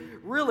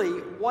Really,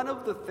 one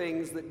of the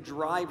things that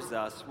drives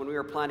us when we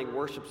are planning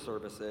worship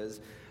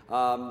services,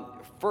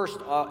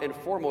 first and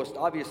foremost,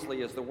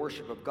 obviously, is the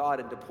worship of God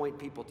and to point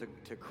people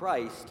to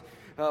Christ,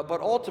 but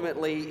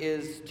ultimately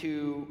is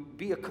to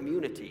be a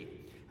community.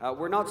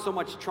 We're not so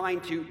much trying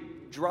to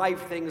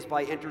drive things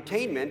by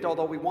entertainment,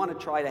 although we want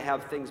to try to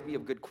have things be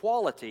of good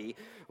quality,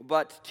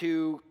 but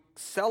to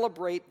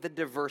celebrate the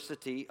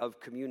diversity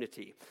of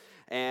community.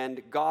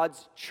 And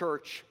God's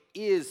church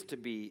is to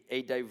be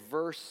a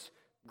diverse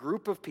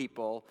group of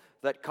people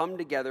that come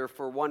together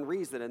for one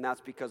reason, and that's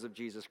because of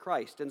Jesus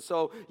Christ. And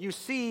so you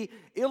see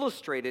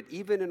illustrated,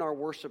 even in our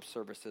worship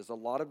services, a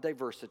lot of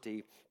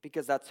diversity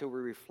because that's who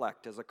we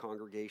reflect as a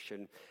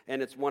congregation,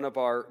 and it's one of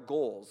our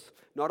goals.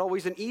 Not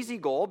always an easy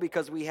goal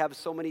because we have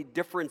so many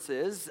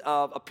differences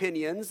of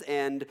opinions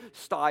and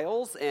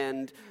styles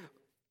and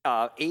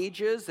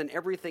ages and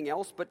everything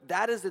else, but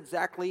that is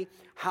exactly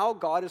how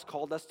God has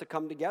called us to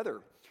come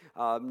together.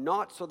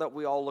 Not so that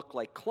we all look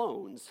like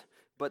clones,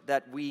 but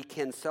that we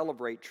can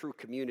celebrate true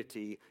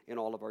community in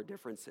all of our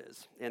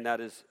differences. And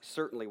that is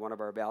certainly one of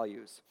our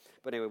values.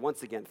 But anyway,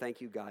 once again, thank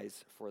you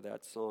guys for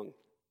that song.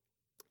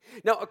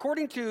 Now,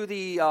 according to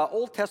the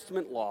Old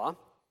Testament law,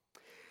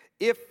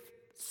 if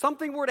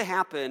something were to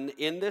happen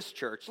in this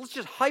church, let's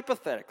just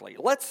hypothetically,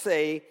 let's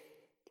say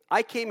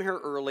I came here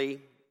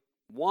early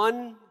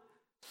one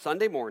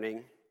Sunday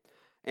morning,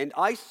 and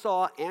I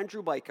saw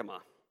Andrew Bykema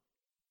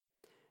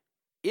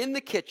in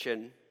the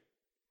kitchen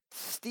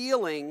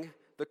stealing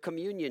the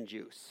communion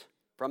juice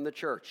from the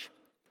church,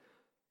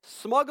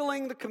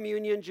 smuggling the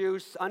communion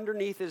juice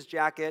underneath his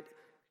jacket.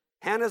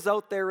 Hannah's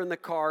out there in the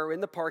car,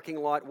 in the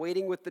parking lot,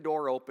 waiting with the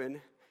door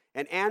open,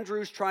 and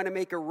Andrew's trying to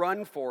make a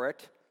run for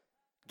it,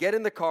 get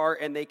in the car,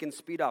 and they can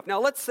speed off. Now,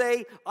 let's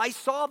say I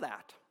saw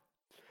that,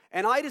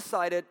 and I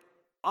decided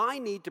I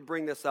need to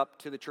bring this up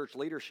to the church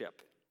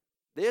leadership.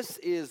 This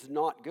is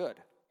not good.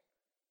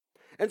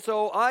 And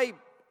so I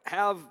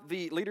have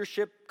the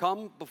leadership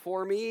come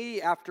before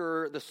me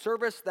after the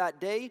service that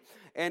day,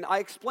 and I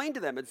explained to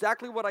them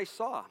exactly what I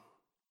saw.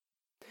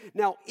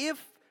 Now,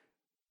 if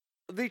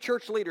the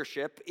church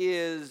leadership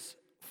is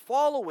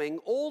following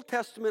Old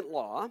Testament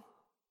law,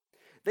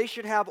 they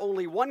should have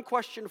only one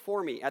question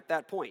for me at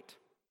that point.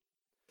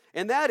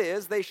 And that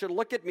is, they should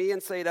look at me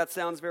and say, that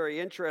sounds very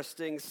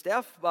interesting,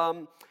 Steph.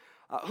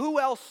 Who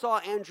else saw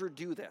Andrew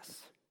do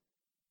this?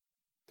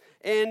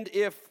 And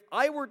if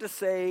I were to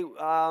say,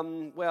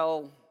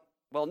 well,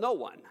 no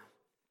one.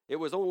 It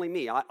was only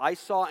me. I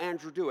saw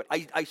Andrew do it.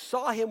 I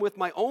saw him with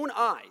my own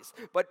eyes,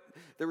 but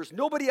there was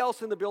nobody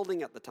else in the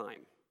building at the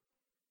time.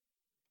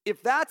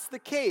 If that's the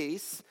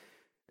case,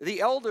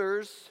 the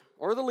elders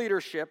or the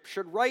leadership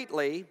should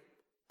rightly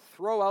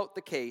throw out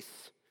the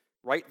case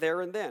right there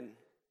and then.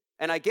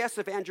 And I guess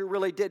if Andrew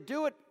really did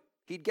do it,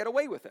 he'd get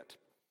away with it.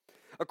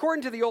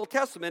 According to the Old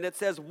Testament, it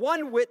says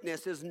one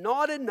witness is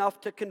not enough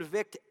to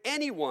convict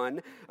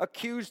anyone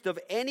accused of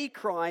any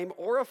crime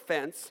or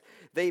offense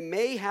they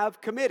may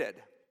have committed.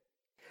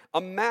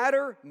 A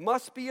matter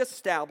must be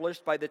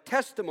established by the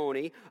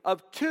testimony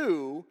of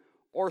 2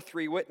 or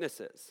 3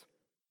 witnesses.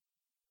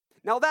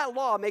 Now that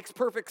law makes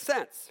perfect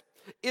sense.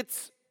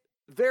 It's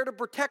there to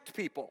protect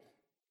people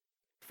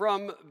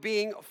from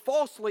being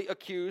falsely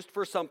accused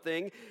for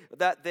something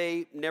that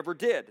they never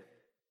did.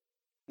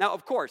 Now,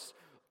 of course,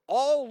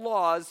 all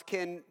laws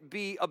can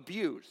be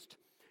abused.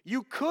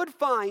 You could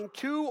find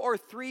 2 or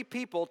 3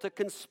 people to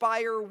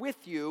conspire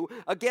with you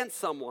against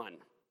someone.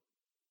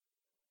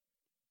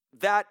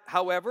 That,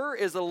 however,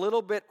 is a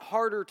little bit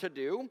harder to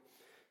do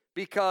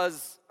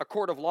because a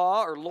court of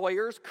law or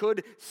lawyers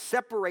could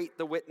separate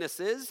the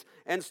witnesses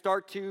and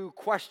start to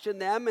question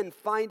them and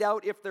find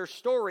out if their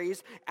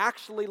stories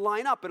actually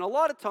line up. And a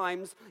lot of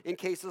times in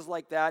cases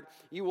like that,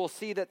 you will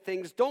see that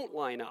things don't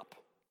line up.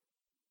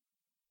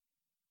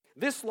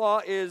 This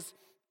law is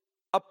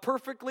a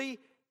perfectly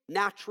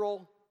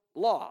natural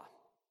law.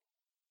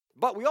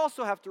 But we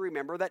also have to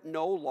remember that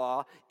no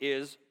law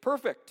is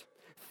perfect.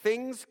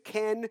 Things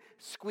can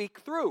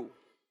squeak through.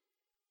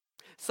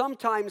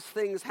 Sometimes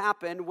things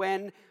happen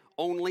when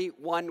only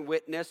one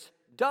witness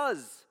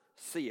does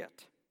see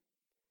it.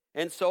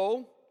 And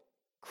so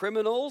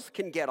criminals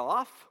can get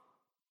off,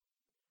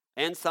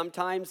 and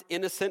sometimes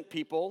innocent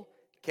people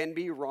can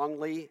be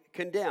wrongly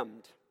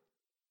condemned.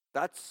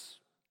 That's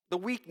the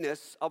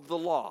weakness of the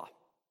law.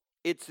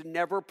 It's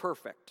never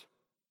perfect.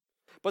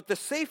 But the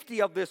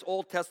safety of this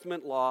Old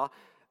Testament law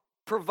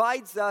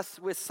provides us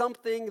with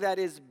something that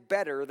is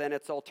better than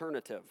its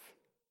alternative.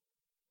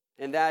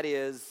 And that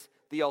is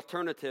the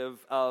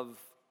alternative of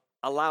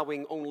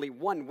allowing only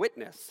one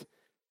witness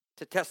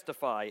to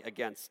testify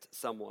against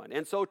someone.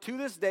 And so to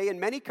this day, in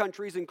many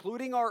countries,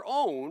 including our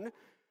own,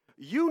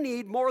 you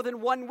need more than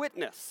one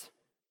witness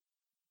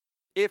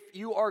if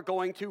you are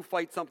going to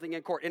fight something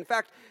in court. In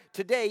fact,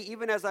 today,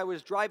 even as I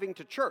was driving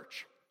to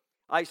church,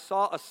 I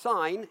saw a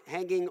sign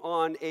hanging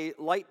on a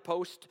light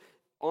post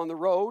on the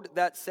road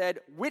that said,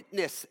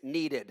 "Witness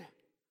needed,"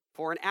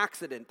 for an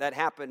accident that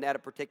happened at a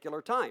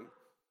particular time.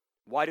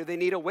 Why do they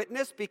need a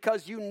witness?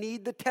 Because you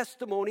need the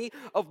testimony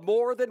of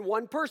more than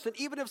one person.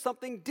 Even if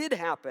something did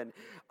happen,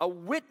 a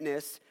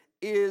witness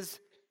is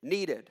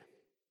needed.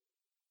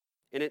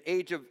 In an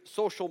age of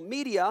social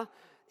media,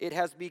 it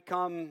has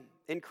become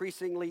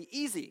increasingly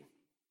easy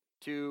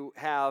to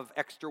have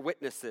extra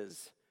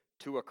witnesses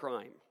to a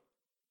crime.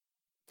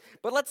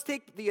 But let's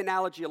take the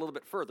analogy a little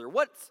bit further.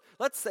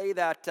 Let's say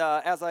that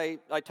as I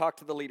talk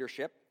to the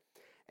leadership,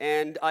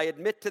 and I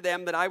admit to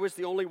them that I was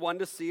the only one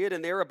to see it,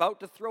 and they're about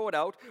to throw it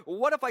out.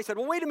 What if I said,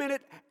 well, wait a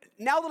minute,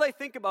 now that I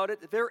think about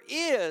it, there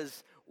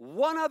is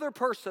one other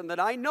person that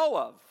I know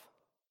of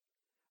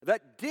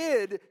that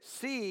did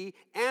see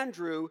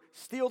Andrew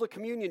steal the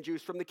communion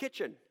juice from the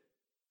kitchen.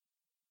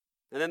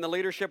 And then the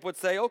leadership would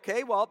say,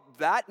 okay, well,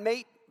 that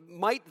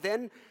might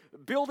then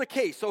build a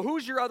case. So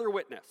who's your other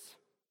witness?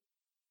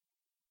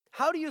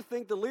 How do you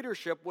think the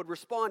leadership would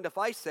respond if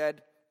I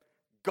said,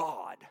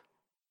 God?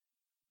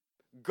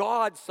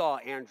 God saw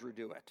Andrew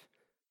do it.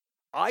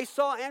 I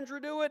saw Andrew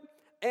do it,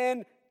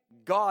 and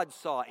God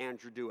saw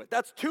Andrew do it.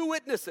 That's two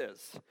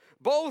witnesses.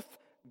 Both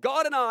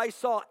God and I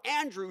saw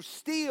Andrew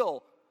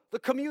steal the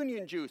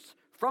communion juice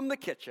from the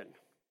kitchen.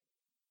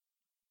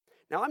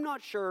 Now, I'm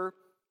not sure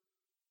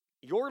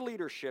your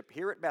leadership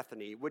here at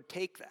Bethany would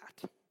take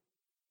that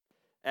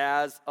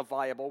as a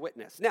viable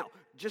witness. Now,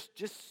 just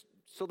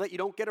so that you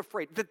don't get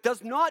afraid, that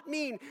does not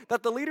mean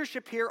that the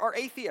leadership here are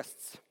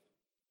atheists.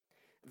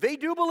 They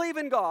do believe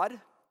in God,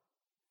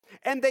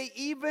 and they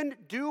even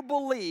do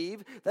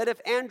believe that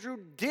if Andrew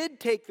did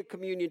take the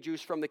communion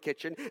juice from the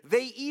kitchen,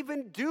 they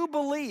even do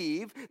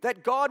believe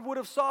that God would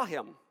have saw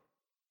him.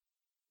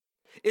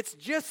 It's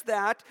just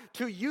that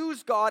to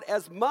use God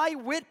as my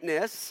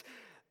witness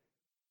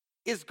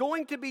is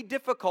going to be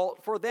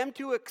difficult for them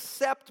to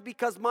accept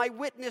because my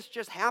witness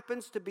just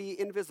happens to be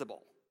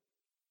invisible.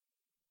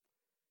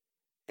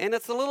 And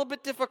it's a little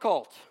bit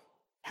difficult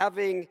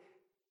having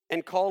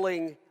and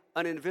calling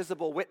an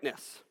invisible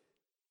witness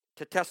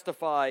to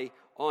testify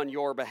on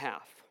your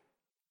behalf.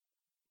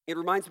 It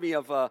reminds me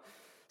of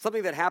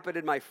something that happened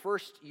in my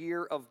first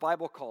year of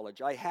Bible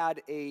college. I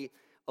had a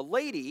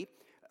lady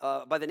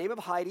by the name of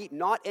Heidi,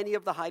 not any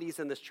of the Heidis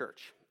in this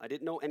church. I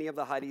didn't know any of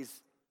the Heidis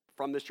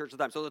from this church at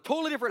the time. So it's a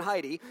totally different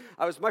Heidi.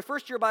 I was my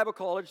first year of Bible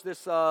college.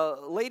 This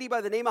lady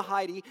by the name of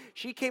Heidi,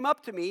 she came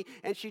up to me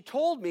and she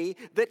told me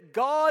that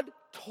God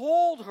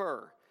told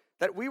her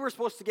that we were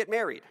supposed to get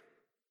married.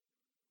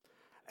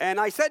 And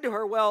I said to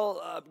her,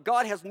 well,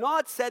 God has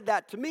not said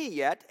that to me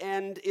yet,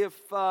 and if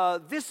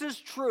this is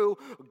true,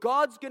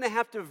 God's going to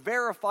have to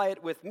verify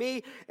it with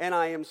me, and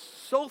I am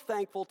so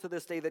thankful to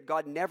this day that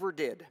God never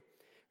did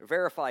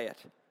verify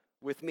it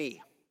with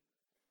me.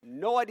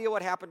 No idea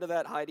what happened to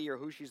that Heidi or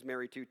who she's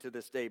married to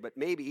this day, but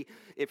maybe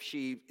if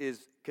she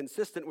is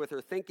consistent with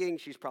her thinking,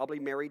 she's probably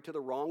married to the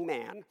wrong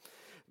man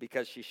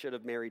because she should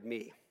have married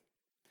me.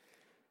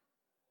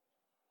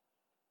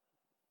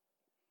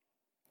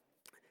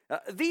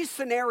 These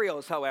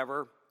scenarios,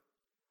 however,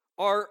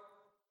 are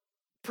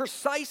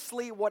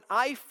precisely what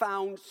I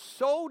found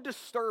so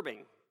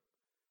disturbing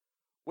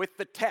with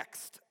the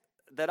text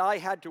that I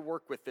had to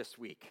work with this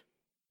week.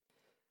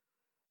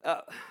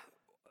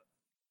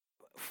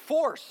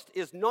 Forced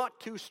is not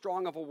too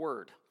strong of a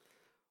word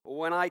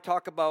when I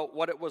talk about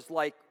what it was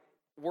like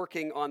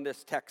working on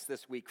this text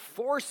this week,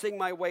 forcing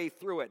my way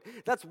through it.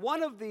 That's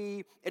one of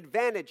the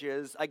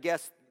advantages, I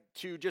guess,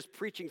 to just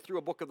preaching through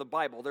a book of the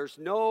Bible. There's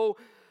no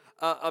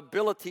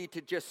ability to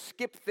just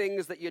skip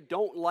things that you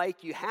don't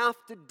like. You have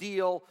to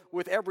deal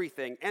with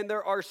everything. And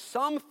there are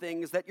some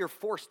things that you're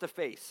forced to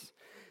face,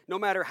 no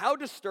matter how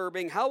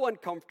disturbing, how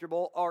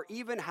uncomfortable, or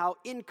even how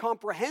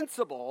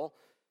incomprehensible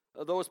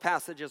those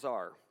passages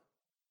are.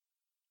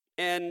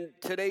 And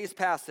today's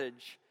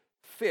passage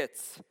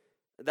fits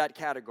that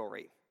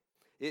category.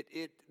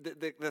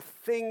 The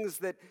things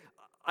that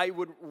I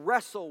would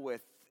wrestle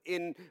with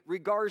in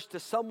regards to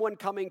someone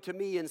coming to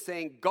me and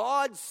saying,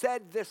 God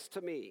said this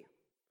to me,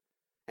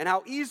 and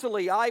how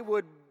easily I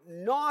would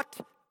not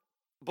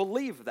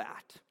believe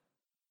that,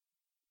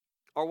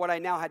 are what I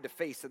now had to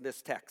face in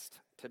this text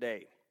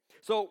today.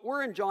 So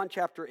we're in John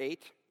chapter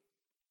 8.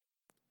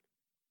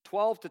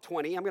 12 to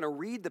 20. I'm going to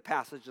read the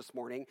passage this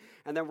morning,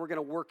 and then we're going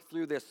to work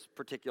through this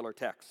particular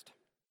text.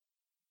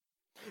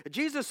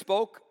 Jesus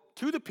spoke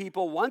to the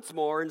people once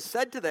more and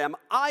said to them,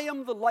 I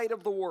am the light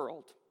of the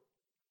world.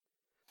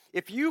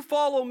 If you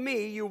follow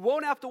me, you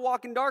won't have to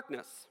walk in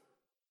darkness,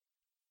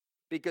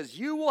 because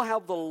you will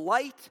have the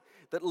light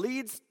that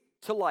leads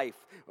to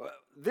life.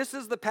 This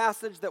is the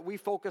passage that we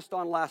focused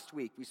on last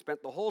week. We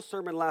spent the whole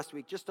sermon last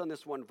week just on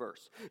this one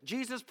verse.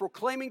 Jesus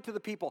proclaiming to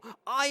the people,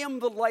 I am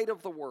the light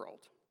of the world.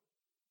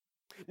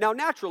 Now,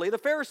 naturally, the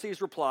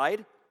Pharisees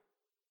replied,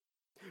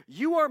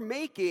 you are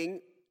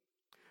making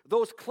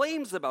those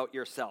claims about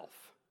yourself,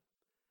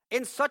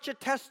 and such a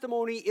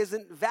testimony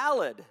isn't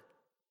valid.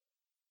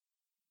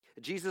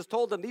 Jesus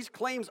told them, these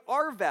claims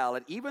are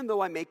valid, even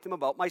though I make them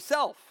about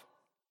myself.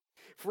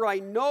 For I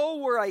know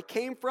where I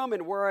came from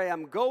and where I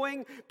am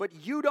going,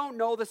 but you don't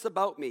know this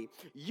about me.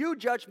 You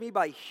judge me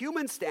by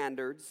human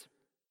standards,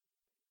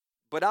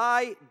 But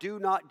I do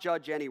not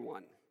judge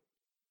anyone.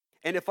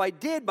 And if I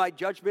did, my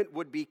judgment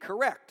would be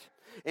correct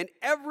in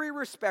every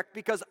respect,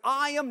 because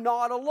I am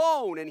not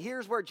alone. And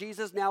here's where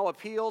Jesus now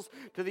appeals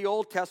to the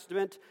Old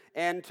Testament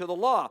and to the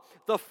law.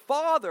 The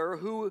Father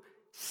who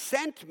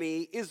sent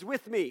me is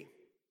with me.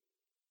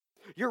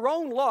 Your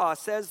own law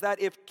says that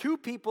if two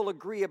people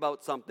agree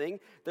about something,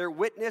 their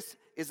witness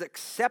is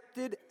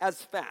accepted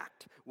as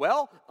fact.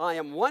 Well, I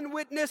am one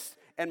witness,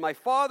 and my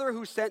Father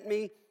who sent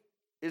me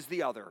is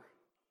the other.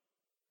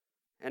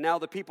 And now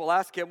the people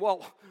ask him,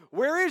 well,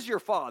 where is your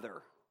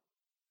Father?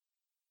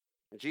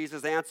 And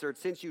Jesus answered,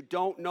 since you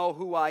don't know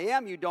who I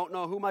am, you don't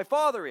know who my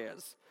Father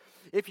is.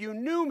 If you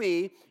knew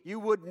me,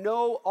 you would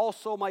know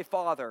also my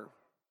Father.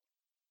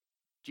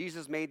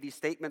 Jesus made these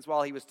statements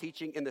while he was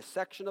teaching in the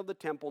section of the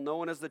temple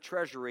known as the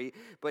treasury,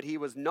 but he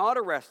was not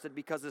arrested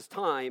because his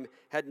time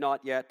had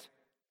not yet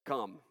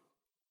come.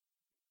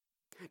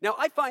 Now,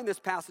 I find this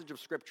passage of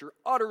Scripture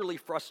utterly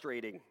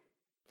frustrating.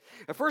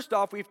 First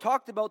off, we've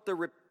talked about the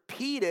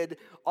repeated,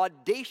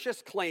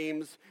 audacious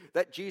claims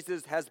that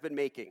Jesus has been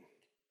making.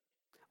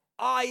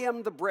 I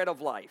am the bread of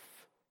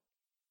life.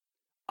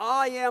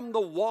 I am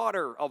the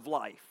water of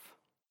life.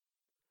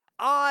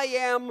 I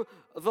am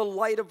the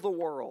light of the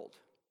world.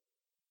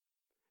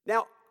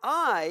 Now,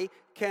 I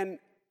can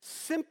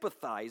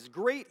sympathize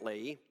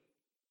greatly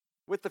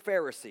with the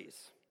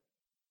Pharisees.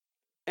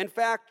 In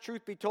fact,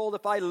 truth be told,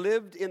 if I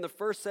lived in the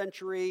first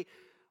century,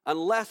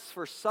 unless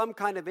for some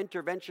kind of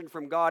intervention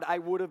from God, I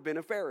would have been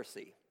a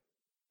Pharisee.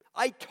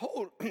 I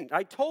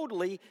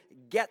totally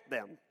get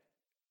them.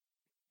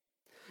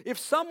 If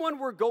someone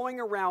were going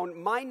around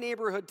my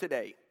neighborhood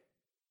today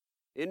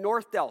in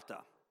North Delta,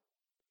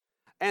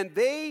 and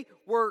they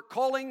were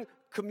calling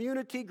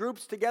community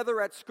groups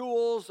together at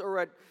schools or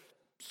at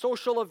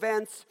social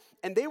events,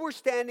 and they were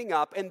standing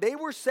up and they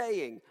were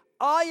saying,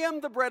 I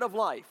am the bread of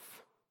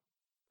life.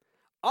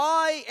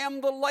 I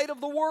am the light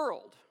of the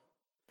world.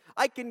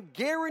 I can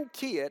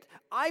guarantee it,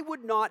 I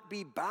would not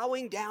be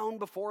bowing down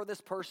before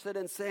this person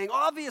and saying,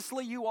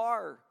 obviously you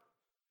are.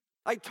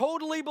 I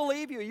totally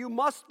believe you. You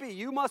must be.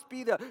 You must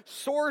be the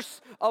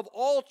source of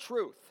all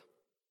truth.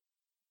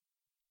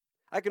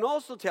 I can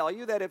also tell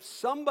you that if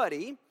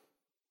somebody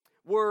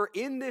were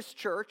in this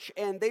church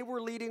and they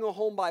were leading a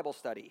home Bible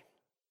study,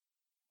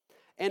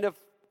 and if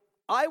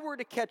I were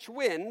to catch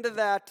wind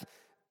that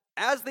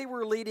as they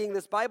were leading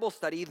this Bible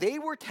study, they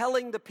were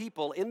telling the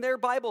people in their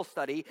Bible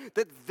study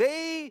that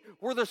they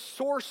were the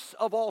source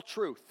of all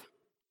truth,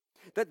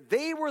 that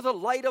they were the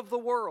light of the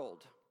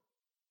world,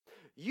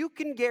 you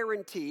can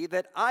guarantee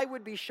that I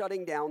would be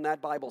shutting down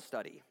that Bible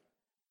study.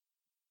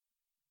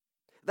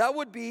 That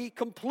would be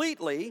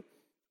completely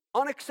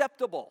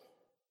unacceptable.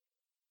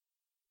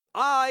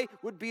 I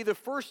would be the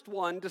first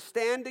one to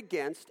stand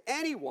against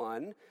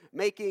anyone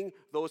making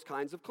those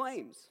kinds of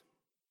claims.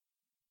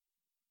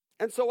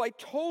 And so I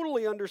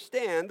totally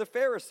understand the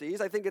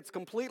Pharisees. I think it's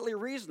completely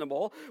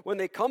reasonable when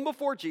they come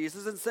before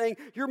Jesus and saying,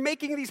 you're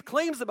making these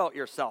claims about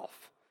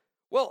yourself.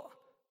 Well,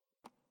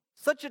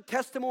 such a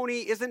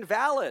testimony isn't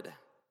valid.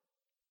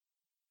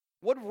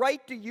 What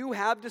right do you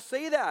have to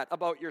say that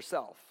about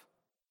yourself?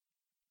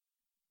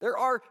 There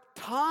are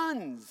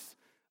tons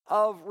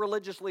of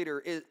religious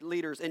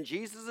leaders in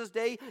Jesus'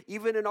 day,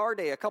 even in our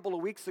day. A couple of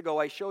weeks ago,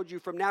 I showed you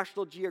from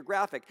National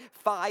Geographic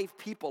 5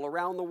 people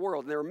around the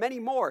world. And there are many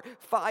more,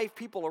 5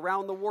 people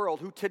around the world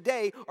who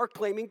today are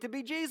claiming to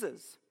be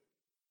Jesus.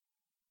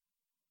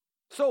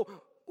 So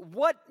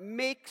what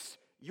makes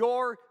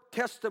your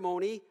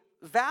testimony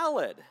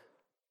valid?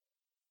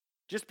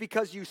 Just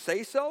because you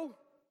say so?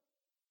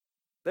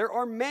 There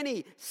are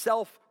many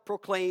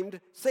self-proclaimed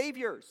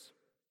saviors.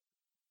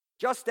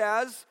 Just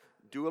as,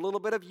 do a little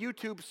bit of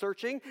YouTube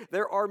searching,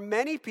 there are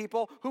many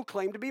people who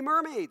claim to be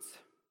mermaids.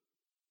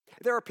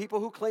 There are people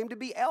who claim to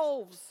be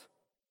elves.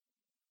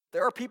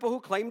 There are people who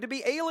claim to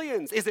be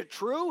aliens. Is it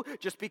true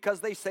just because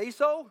they say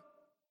so?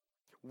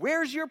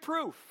 Where's your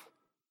proof?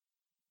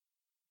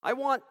 I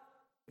want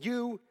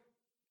you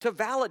to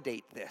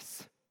validate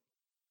this.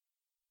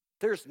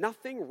 There's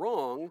nothing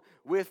wrong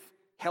with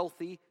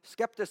healthy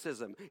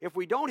skepticism. If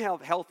we don't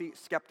have healthy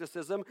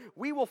skepticism,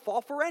 we will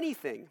fall for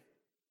anything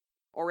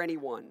or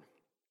anyone.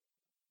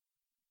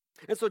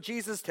 And so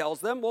Jesus tells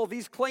them, well,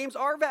 these claims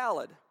are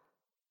valid,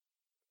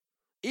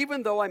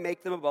 even though I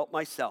make them about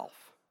myself.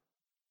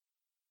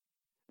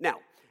 Now,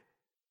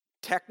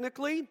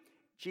 technically,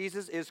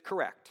 Jesus is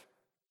correct.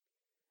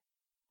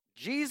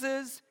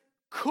 Jesus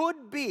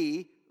could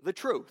be the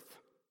truth.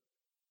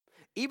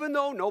 Even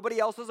though nobody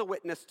else is a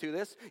witness to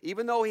this,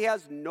 even though he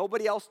has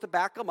nobody else to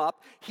back him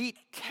up, he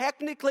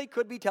technically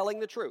could be telling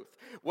the truth.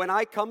 When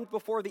I come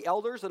before the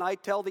elders and I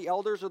tell the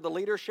elders or the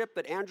leadership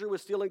that Andrew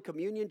was stealing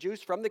communion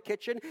juice from the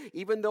kitchen,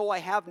 even though I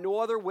have no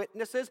other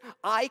witnesses,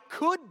 I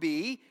could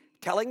be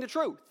telling the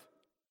truth.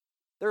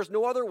 There's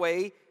no other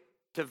way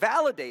to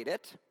validate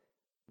it,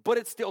 but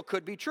it still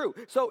could be true.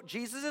 So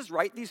Jesus is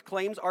right. These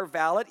claims are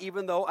valid,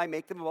 even though I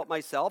make them about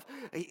myself.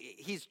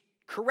 He's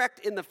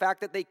correct in the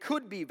fact that they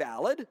could be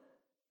valid.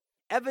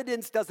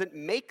 Evidence doesn't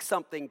make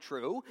something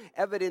true.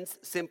 Evidence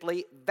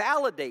simply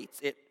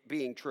validates it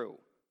being true.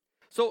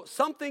 So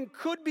something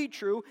could be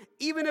true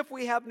even if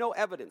we have no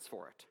evidence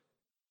for it.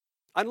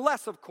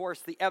 Unless, of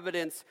course, the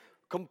evidence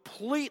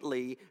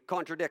completely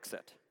contradicts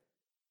it.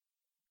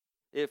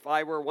 If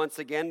I were once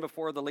again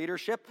before the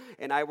leadership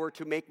and I were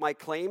to make my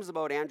claims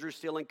about Andrew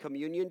stealing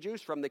communion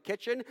juice from the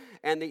kitchen,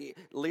 and the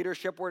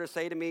leadership were to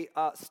say to me,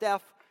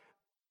 Steph,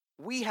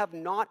 we have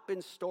not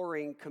been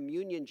storing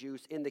communion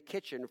juice in the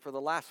kitchen for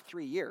the last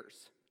 3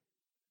 years,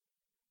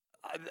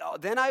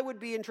 then I would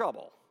be in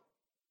trouble,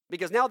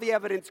 because now the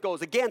evidence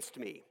goes against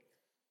me.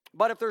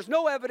 But if there's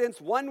no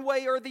evidence one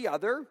way or the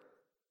other,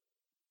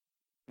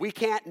 we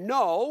can't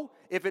know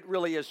if it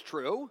really is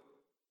true,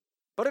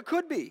 but it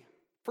could be.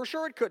 For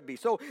sure it could be.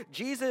 So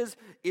Jesus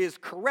is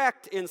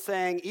correct in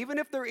saying, even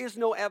if there is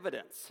no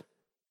evidence,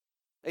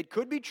 it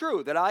could be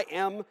true that I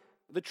am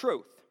the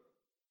truth.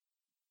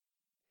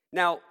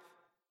 Now,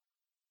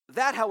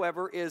 that,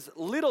 however, is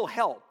little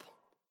help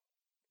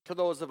to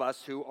those of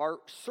us who are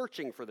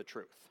searching for the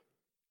truth.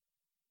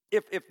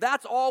 If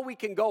that's all we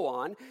can go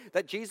on,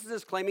 that Jesus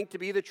is claiming to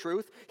be the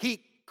truth,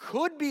 he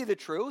could be the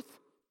truth,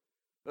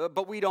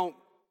 but we don't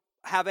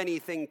have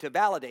anything to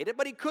validate it,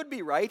 but he could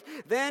be right,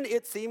 then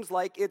it seems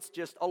like it's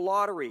just a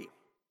lottery.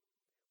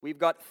 We've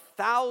got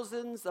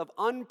thousands of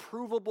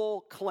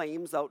unprovable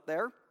claims out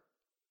there.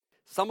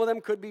 Some of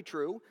them could be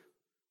true.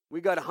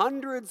 We've got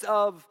hundreds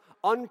of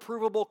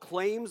unprovable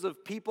claims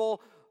of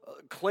people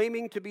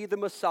claiming to be the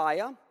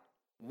Messiah.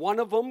 One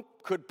of them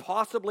could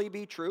possibly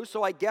be true.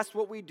 So I guess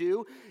what we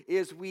do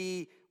is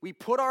we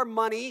put our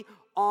money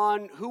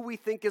on who we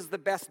think is the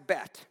best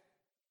bet.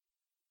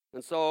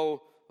 And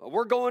so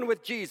we're going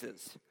with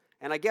Jesus.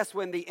 And I guess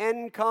when the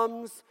end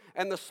comes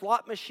and the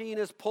slot machine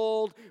is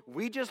pulled,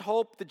 we just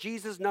hope the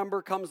Jesus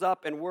number comes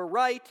up and we're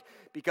right,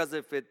 because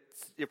if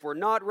we're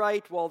not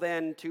right, well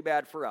then too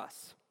bad for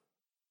us.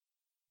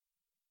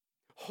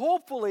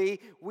 Hopefully,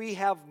 we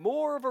have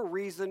more of a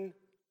reason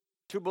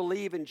to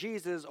believe in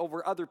Jesus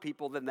over other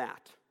people than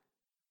that.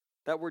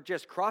 That we're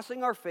just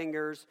crossing our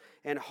fingers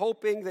and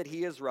hoping that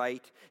he is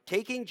right,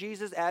 taking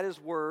Jesus at his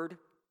word,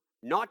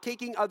 not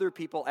taking other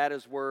people at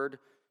his word,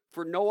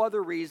 for no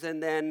other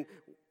reason than,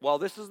 well,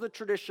 this is the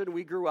tradition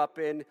we grew up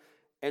in,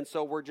 and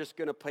so we're just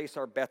going to place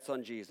our bets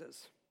on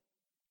Jesus.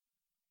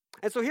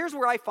 And so here's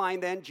where I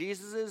find then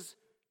Jesus'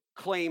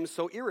 claims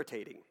so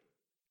irritating.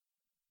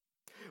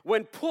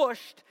 When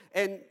pushed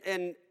and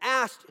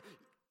asked,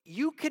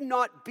 you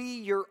cannot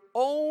be your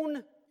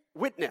own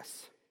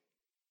witness.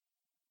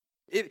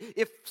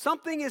 If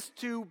something is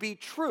to be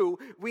true,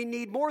 we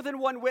need more than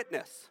one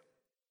witness.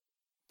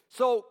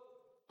 So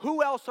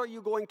who else are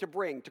you going to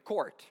bring to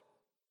court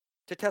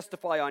to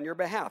testify on your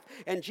behalf?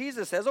 And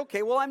Jesus says,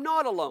 okay, well, I'm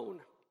not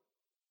alone.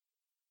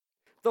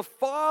 The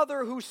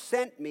Father who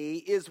sent me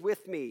is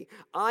with me.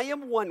 I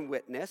am one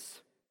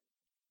witness,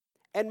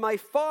 and my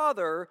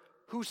Father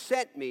who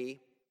sent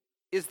me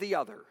is the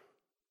other.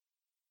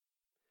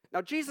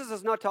 Now, Jesus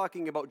is not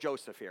talking about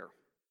Joseph here.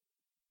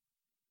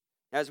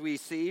 As we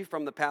see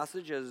from the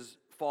passage as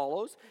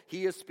follows,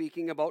 he is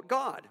speaking about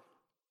God.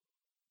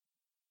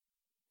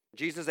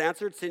 Jesus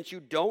answered, since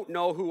you don't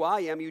know who I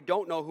am, you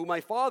don't know who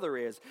my Father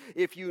is.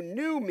 If you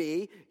knew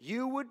me,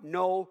 you would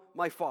know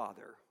my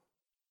Father.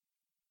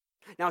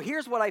 Now,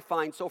 here's what I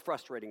find so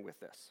frustrating with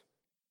this.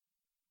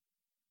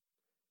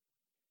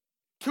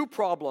 Two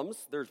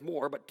problems, there's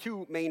more, but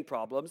two main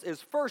problems,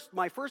 is first,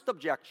 my first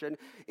objection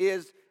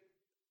is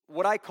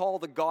what I call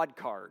the God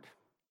card.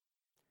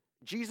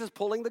 Jesus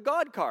pulling the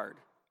God card.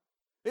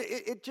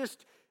 To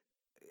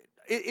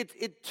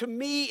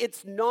me,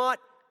 it's not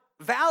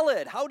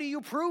valid. How do you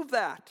prove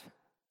that?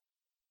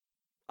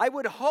 I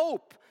would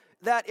hope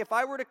that if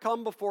I were to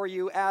come before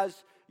you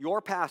as your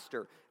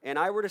pastor, and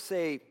I were to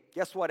say,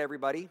 guess what,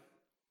 everybody?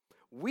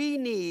 We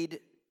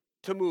need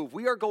to move.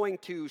 We are going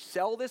to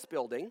sell this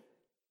building,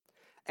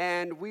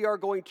 and we are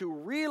going to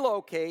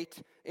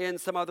relocate in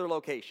some other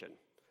location.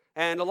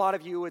 And a lot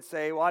of you would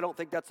say, well, I don't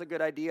think that's a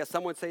good idea.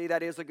 Some would say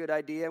that is a good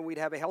idea, and we'd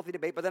have a healthy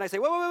debate. But then I say,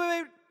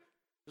 wait.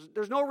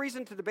 There's no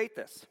reason to debate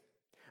this.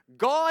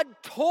 God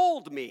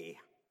told me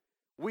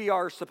we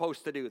are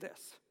supposed to do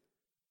this.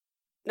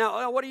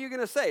 Now, what are you going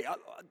to say?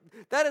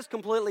 That is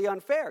completely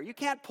unfair. You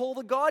can't pull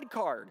the God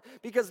card,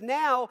 because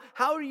now,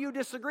 how do you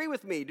disagree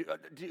with me?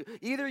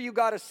 Either you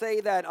got to say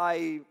that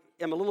I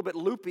am a little bit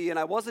loopy and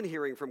I wasn't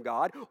hearing from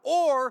God,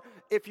 or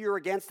if you're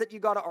against it, you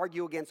got to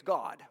argue against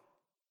God.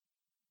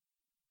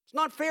 It's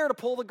not fair to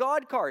pull the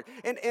God card.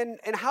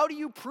 And how do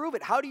you prove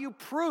it? How do you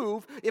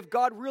prove if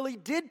God really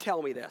did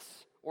tell me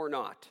this or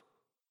not?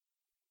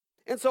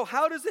 And so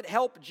how does it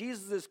help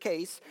Jesus'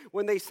 case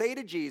when they say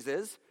to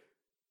Jesus,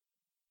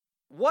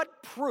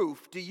 what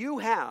proof do you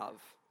have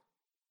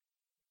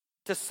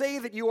to say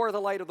that you are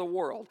the light of the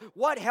world?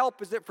 What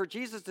help is it for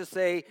Jesus to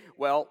say,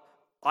 well,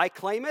 I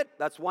claim it,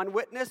 that's one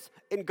witness,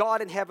 and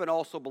God in heaven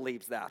also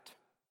believes that?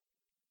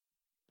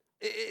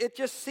 It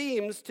just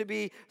seems to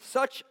be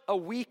such a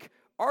weak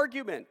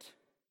argument.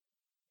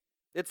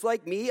 It's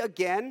like me,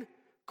 again,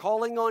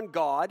 calling on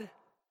God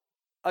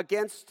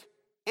against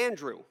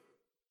Andrew?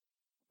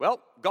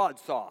 Well, God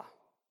saw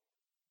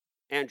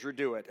Andrew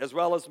do it, as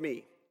well as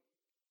me.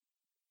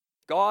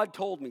 God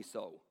told me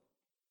so.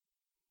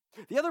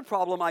 The other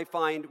problem I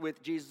find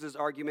with Jesus'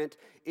 argument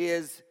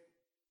is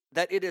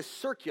that it is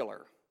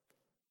circular.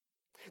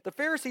 The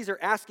Pharisees are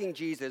asking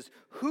Jesus,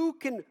 who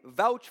can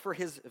vouch for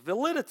his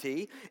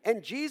validity?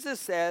 And Jesus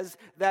says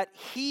that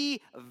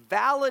he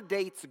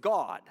validates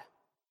God.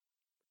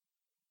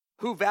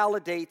 Who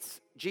validates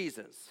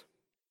Jesus?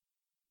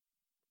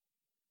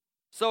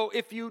 So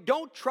if you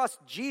don't trust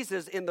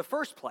Jesus in the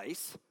first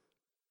place,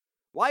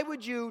 why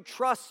would you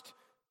trust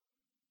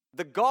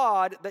the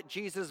God that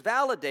Jesus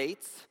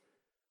validates,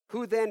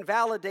 who then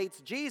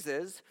validates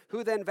Jesus,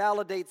 who then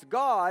validates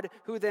God,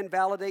 who then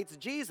validates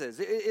Jesus?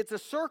 It's a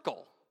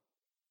circle.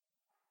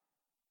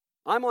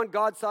 I'm on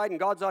God's side and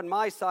God's on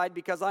my side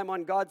because I'm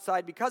on God's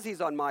side because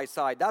he's on my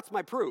side. That's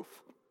my proof.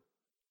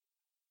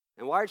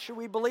 And why should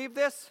we believe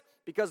this?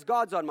 Because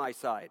God's on my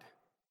side.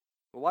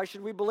 Well, why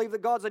should we believe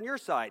that God's on your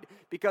side?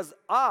 Because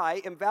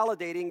I am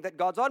validating that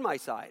God's on my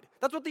side.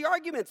 That's what the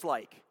argument's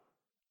like.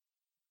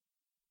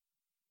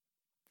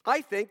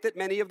 I think that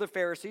many of the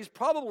Pharisees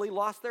probably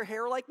lost their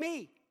hair like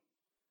me.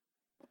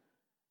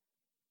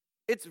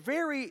 It's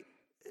very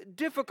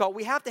difficult.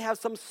 We have to have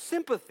some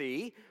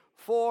sympathy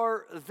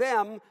for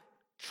them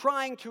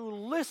trying to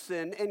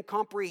listen and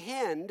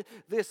comprehend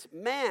this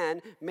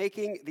man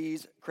making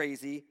these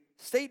crazy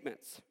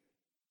statements.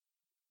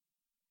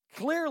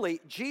 Clearly,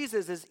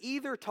 Jesus is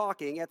either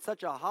talking at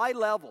such a high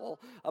level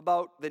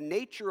about the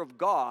nature of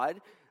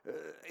God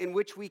in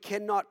which we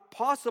cannot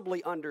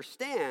possibly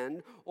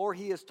understand, or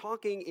he is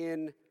talking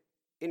in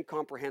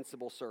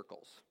incomprehensible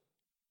circles.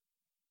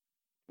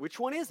 Which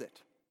one is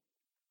it?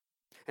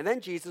 And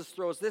then Jesus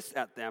throws this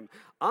at them.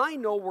 I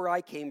know where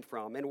I came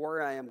from and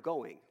where I am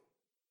going.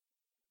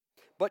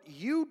 But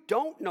you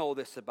don't know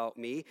this about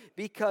me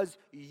because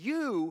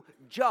you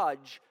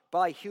judge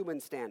by human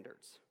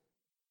standards.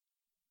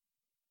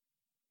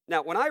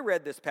 Now, when I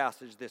read this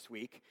passage this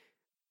week,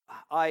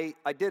 I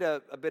did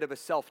a bit of a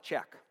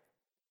self-check.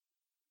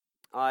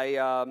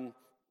 I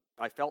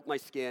felt my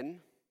skin.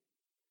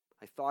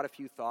 I thought a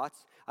few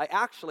thoughts. I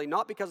actually,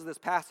 not because of this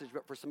passage,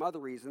 but for some other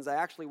reasons, I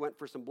actually went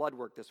for some blood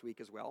work this week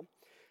as well.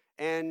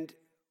 And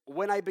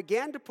when I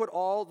began to put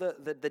all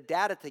the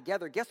data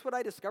together, guess what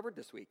I discovered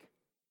this week?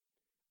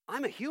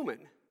 I'm a human.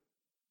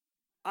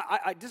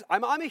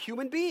 I'm a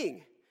human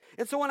being.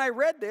 And so when I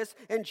read this,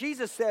 and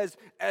Jesus says,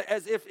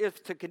 as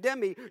if to condemn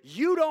me,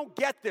 you don't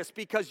get this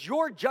because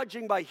you're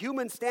judging by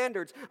human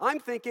standards, I'm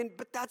thinking,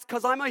 but that's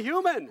because I'm a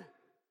human.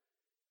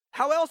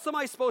 How else am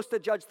I supposed to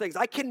judge things?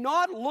 I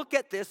cannot look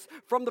at this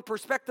from the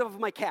perspective of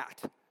my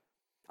cat.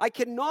 I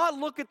cannot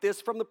look at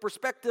this from the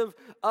perspective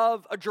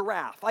of a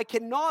giraffe. I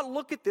cannot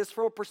look at this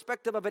from a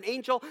perspective of an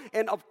angel.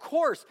 And of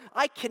course,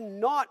 I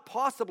cannot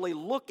possibly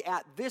look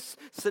at this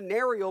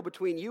scenario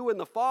between you and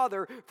the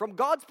Father from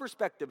God's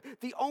perspective.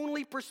 The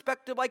only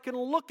perspective I can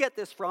look at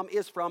this from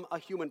is from a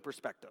human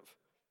perspective.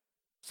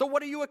 So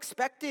what are you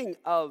expecting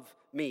of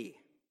me?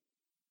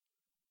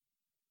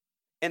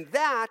 And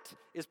that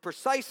is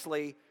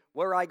precisely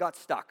where I got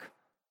stuck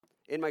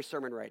in my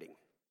sermon writing.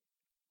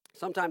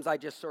 Sometimes I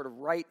just sort of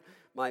write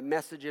my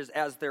messages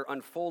as they're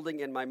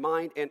unfolding in my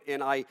mind,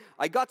 and I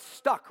got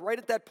stuck right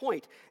at that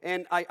point,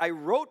 and I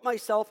wrote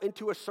myself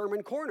into a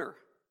sermon corner.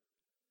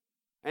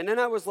 And then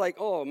I was like,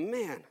 oh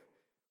man,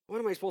 what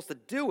am I supposed to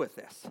do with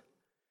this?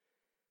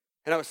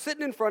 And I was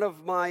sitting in front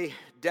of my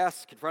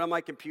desk, in front of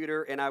my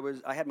computer, and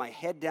I had my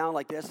head down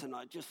like this, and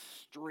I just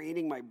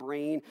straining my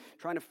brain,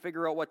 trying to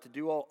figure out what to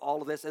do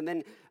all of this. And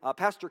then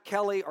Pastor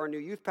Kelly, our new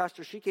youth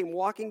pastor, she came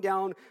walking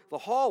down the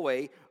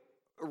hallway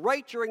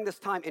right during this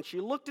time, and she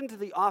looked into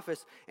the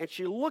office, and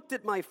she looked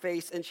at my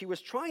face, and she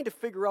was trying to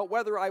figure out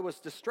whether I was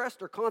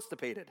distressed or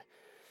constipated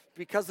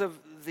because of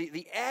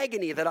the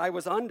agony that I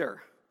was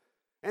under.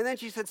 And then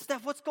she said,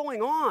 Steph, what's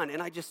going on?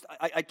 And I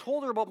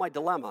told her about my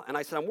dilemma, and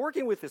I said, I'm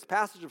working with this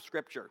passage of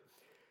Scripture,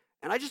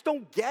 and I just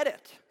don't get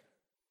it.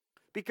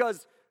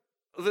 Because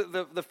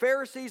the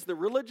Pharisees, the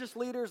religious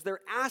leaders,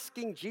 they're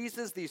asking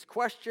Jesus these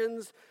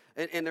questions,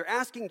 and they're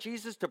asking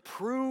Jesus to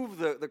prove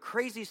the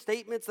crazy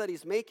statements that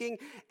he's making,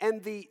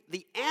 and the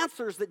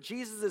answers that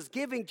Jesus is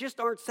giving just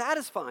aren't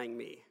satisfying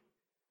me.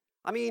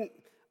 I mean,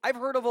 I've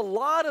heard of a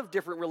lot of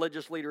different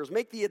religious leaders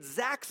make the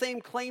exact same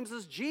claims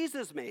as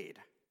Jesus made.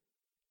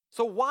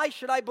 So why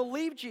should I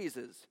believe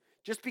Jesus?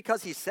 Just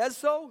because he says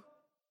so?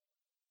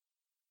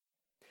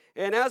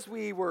 And as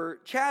we were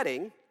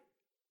chatting,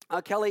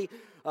 Kelly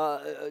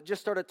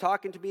just started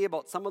talking to me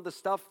about some of the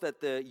stuff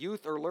that the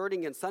youth are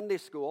learning in Sunday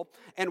school.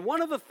 And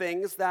one of the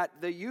things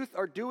that the youth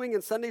are doing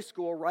in Sunday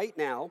school right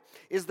now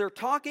is they're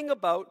talking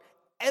about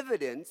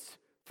evidence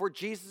for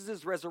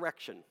Jesus'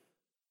 resurrection.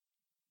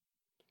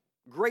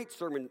 Great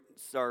sermon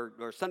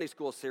or Sunday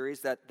school series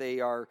that they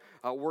are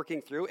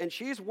working through. And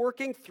she's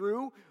working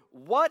through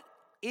what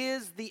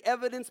is the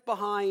evidence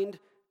behind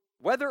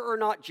whether or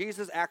not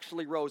Jesus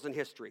actually rose in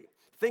history.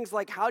 Things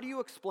like, how do you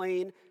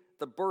explain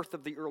the birth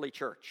of the early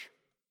church?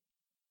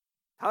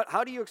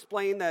 How do you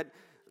explain that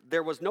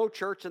there was no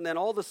church, and then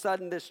all of a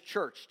sudden this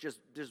church just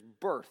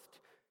birthed.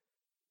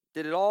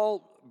 Did it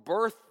all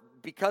birth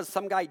because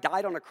some guy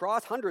died on a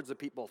cross? Hundreds of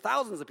people,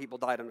 thousands of people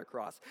died on a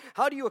cross.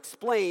 How do you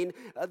explain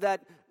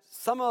that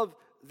some of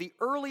the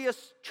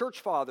earliest church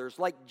fathers,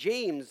 like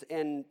James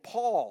and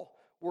Paul,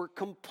 were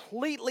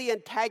completely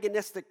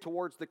antagonistic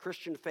towards the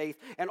Christian faith,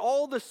 and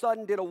all of a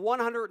sudden did a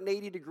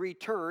 180-degree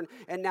turn,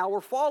 and now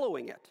we're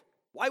following it?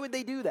 Why would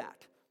they do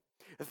that?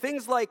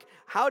 Things like,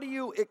 how do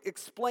you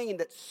explain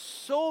that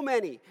so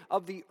many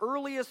of the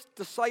earliest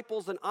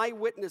disciples and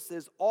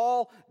eyewitnesses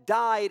all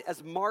died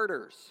as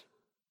martyrs,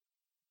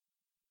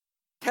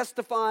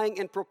 testifying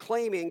and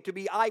proclaiming to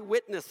be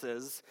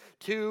eyewitnesses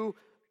to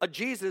a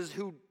Jesus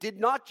who did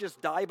not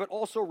just die, but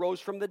also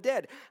rose from the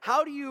dead?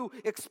 How do you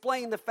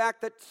explain the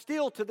fact that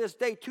still to this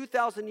day,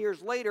 2,000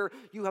 years later,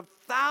 you have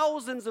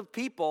thousands of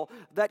people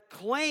that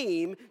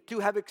claim to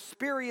have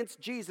experienced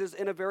Jesus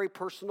in a very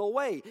personal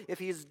way if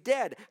he is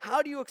dead?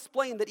 How do you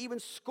explain that even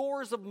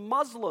scores of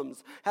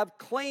Muslims have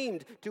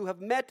claimed to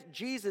have met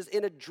Jesus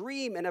in a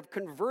dream and have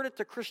converted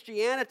to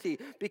Christianity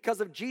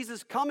because of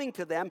Jesus coming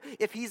to them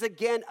if he's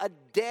again a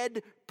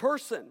dead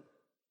person?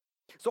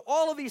 So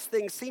all of these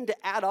things seem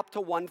to add up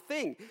to one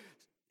thing.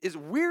 As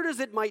weird as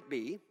it might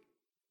be,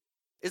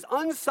 as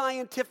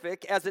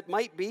unscientific as it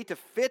might be to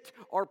fit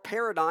our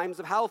paradigms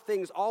of how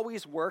things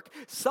always work,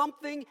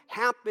 something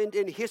happened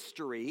in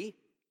history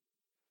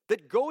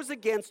that goes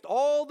against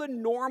all the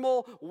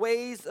normal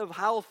ways of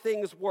how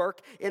things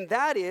work, and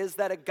that is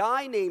that a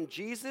guy named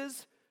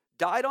Jesus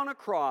died on a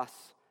cross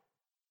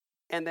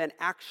and then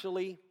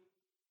actually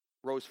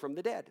rose from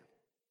the dead.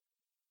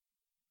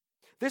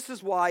 This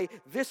is why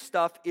this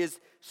stuff is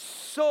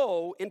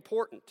so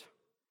important.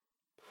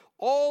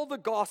 All the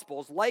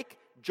Gospels, like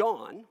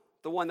John,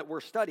 the one that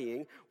we're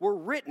studying, were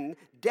written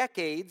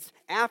decades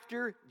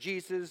after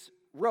Jesus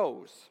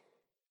rose.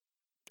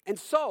 And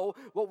so,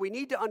 what we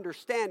need to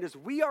understand is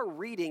we are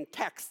reading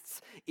texts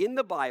in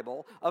the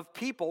Bible of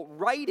people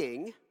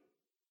writing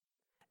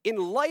in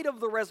light of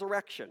the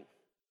resurrection.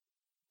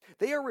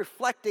 They are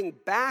reflecting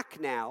back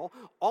now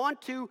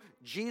onto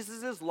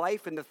Jesus'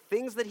 life and the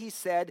things that he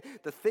said,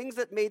 the things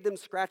that made them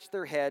scratch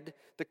their head,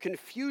 the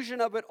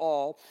confusion of it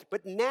all.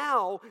 But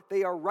now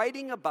they are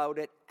writing about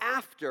it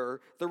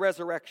after the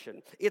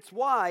resurrection. It's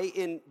why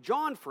in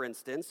John, for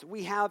instance,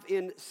 we have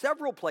in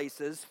several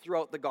places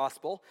throughout the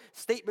gospel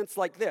statements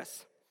like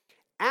this.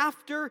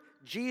 After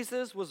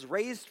Jesus was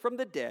raised from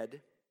the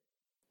dead,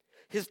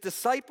 his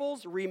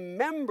disciples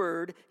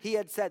remembered he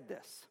had said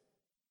this.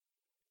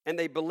 And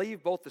they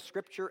believe both the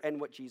scripture and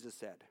what Jesus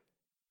said.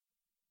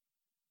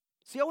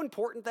 See how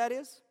important that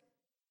is?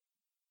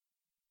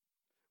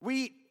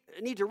 We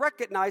need to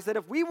recognize that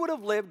if we would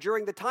have lived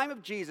during the time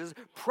of Jesus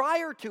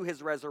prior to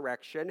his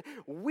resurrection,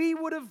 we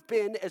would have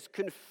been as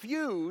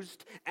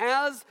confused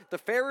as the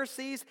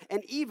Pharisees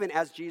and even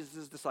as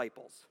Jesus'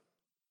 disciples.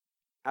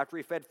 After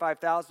he fed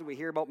 5,000, we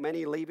hear about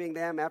many leaving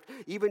them. After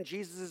even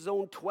Jesus'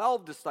 own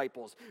 12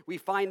 disciples, we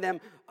find them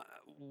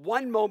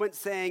one moment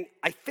saying,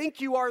 I think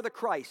you are the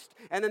Christ.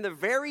 And then the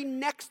very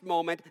next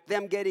moment,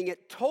 them getting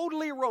it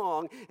totally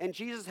wrong, and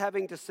Jesus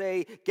having to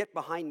say, get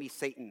behind me,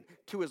 Satan,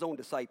 to his own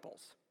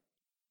disciples.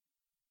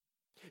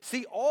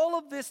 See, all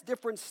of this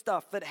different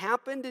stuff that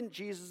happened in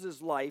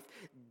Jesus' life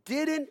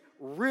didn't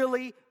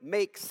really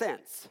make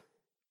sense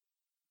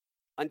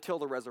until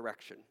the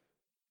resurrection.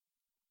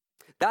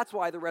 That's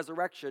why the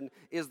resurrection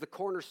is the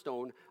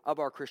cornerstone of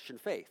our Christian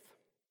faith.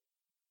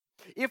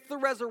 If the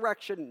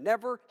resurrection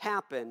never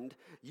happened,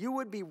 you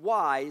would be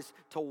wise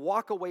to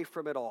walk away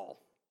from it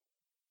all.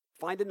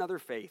 Find another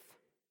faith.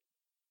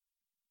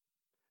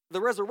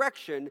 The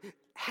resurrection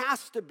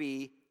has to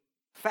be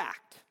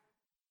fact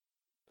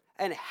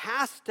and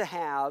has to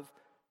have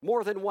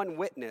more than one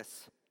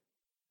witness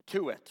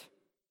to it.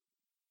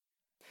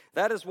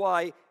 That is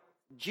why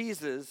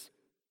Jesus'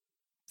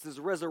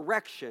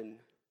 resurrection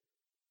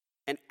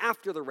and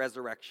after the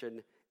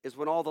resurrection is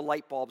when all the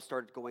light bulbs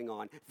started going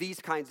on.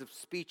 These kinds of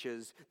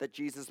speeches that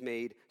Jesus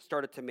made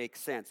started to make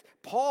sense.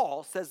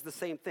 Paul says the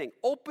same thing.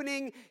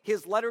 Opening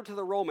his letter to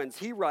the Romans,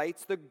 he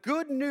writes, the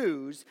good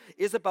news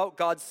is about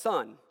God's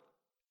Son.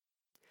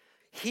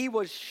 He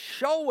was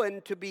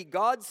shown to be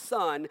God's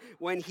Son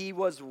when he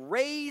was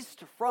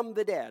raised from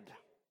the dead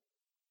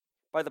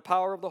by the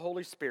power of the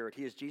Holy Spirit.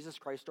 He is Jesus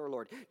Christ our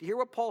Lord. Do you hear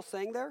what Paul's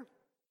saying there?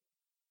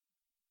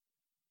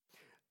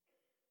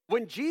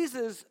 When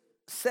Jesus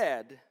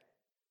said,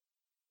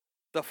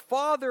 the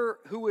Father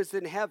who is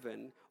in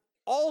heaven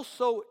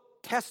also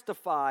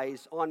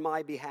testifies on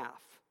my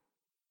behalf,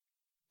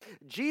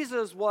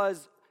 Jesus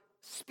was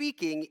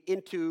speaking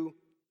into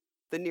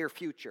the near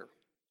future.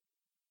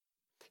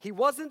 He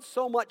wasn't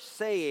so much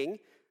saying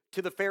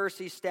to the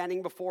Pharisees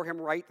standing before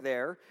him right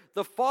there,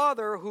 the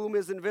Father whom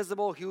is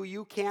invisible, who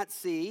you can't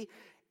see,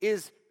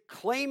 is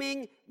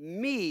claiming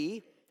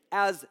me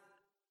as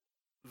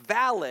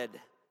valid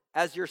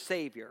as your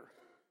Savior.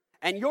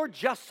 And you're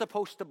just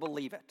supposed to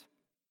believe it.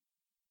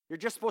 You're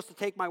just supposed to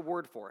take my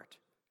word for it.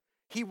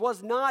 He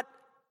was not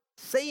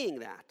saying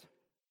that.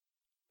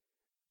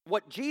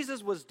 what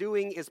Jesus was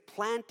doing is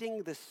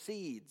planting the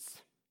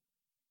seeds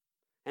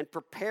and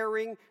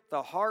preparing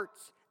the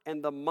hearts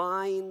and the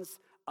minds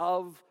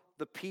of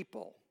the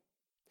people,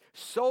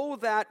 so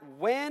that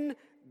when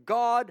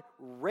God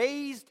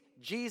raised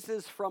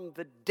Jesus from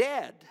the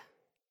dead,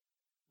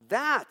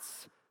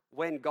 that's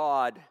when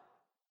God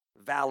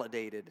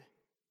validated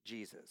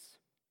Jesus.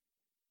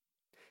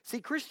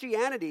 See,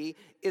 Christianity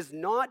is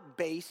not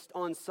based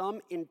on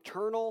some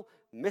internal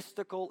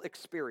mystical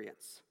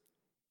experience.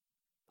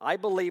 I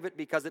believe it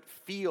because it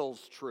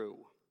feels true.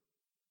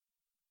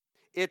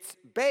 It's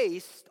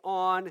based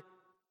on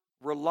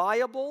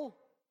reliable,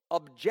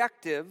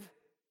 objective,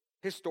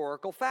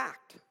 historical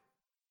fact.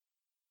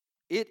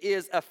 It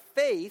is a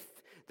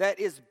faith that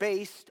is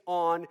based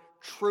on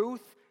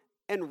truth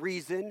and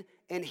reason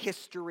and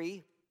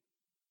history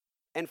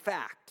and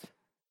fact.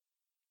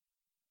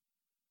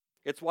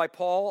 It's why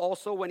Paul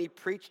also, when he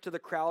preached to the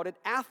crowd at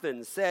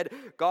Athens, said,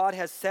 God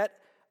has set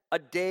a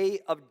day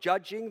of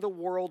judging the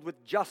world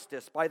with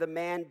justice by the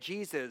man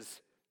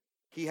Jesus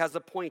he has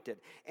appointed.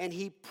 And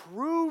he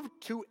proved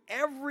to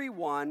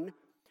everyone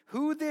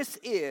who this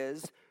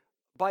is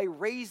by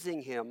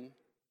raising him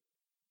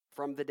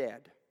from the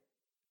dead.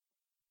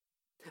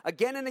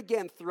 Again and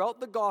again throughout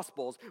the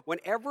Gospels,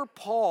 whenever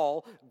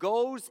Paul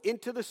goes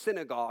into the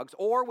synagogues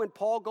or when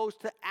Paul goes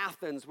to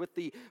Athens with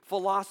the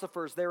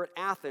philosophers there at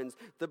Athens,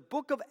 the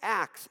book of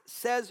Acts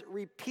says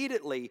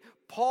repeatedly,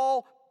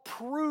 Paul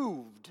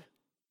proved,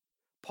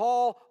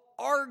 Paul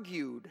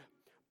argued,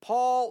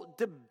 Paul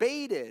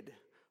debated,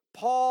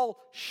 Paul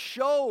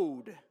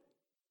showed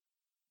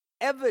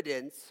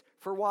evidence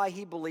for why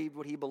he believed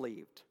what he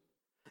believed.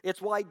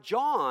 It's why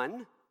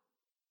John,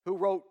 who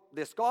wrote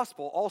this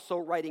gospel, also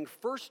writing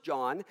 1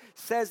 John,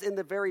 says in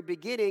the very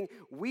beginning,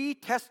 we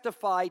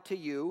testify to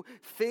you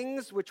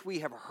things which we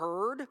have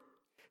heard,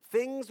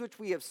 things which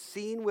we have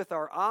seen with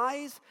our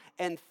eyes,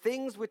 and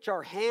things which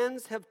our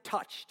hands have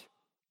touched.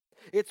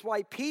 It's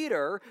why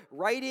Peter,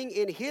 writing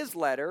in his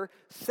letter,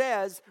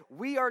 says,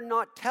 we are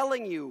not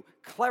telling you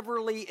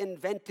cleverly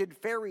invented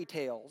fairy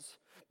tales,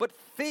 but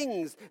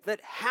things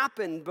that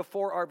happened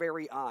before our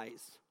very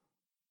eyes.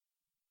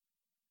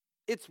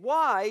 It's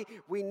why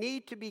we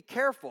need to be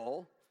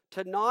careful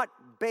to not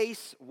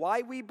base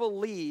why we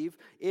believe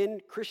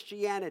in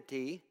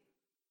Christianity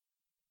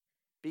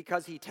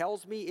because he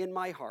tells me in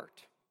my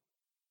heart.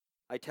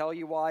 I tell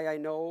you why I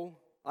know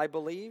I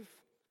believe.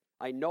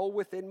 I know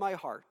within my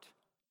heart.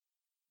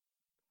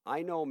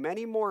 I know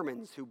many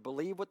Mormons who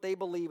believe what they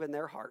believe in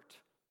their heart.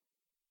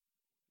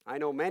 I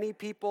know many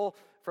people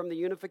from the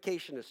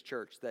Unificationist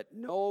Church that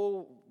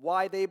know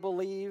why they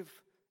believe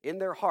in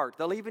their heart.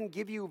 They'll even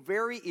give you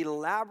very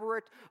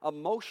elaborate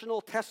emotional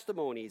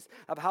testimonies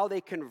of how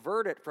they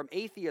converted from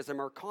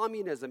atheism or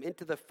communism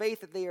into the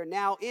faith that they are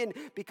now in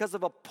because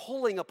of a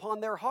pulling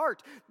upon their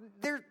heart.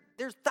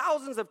 There's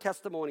thousands of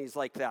testimonies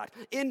like that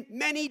in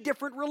many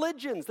different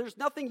religions. There's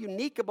nothing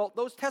unique about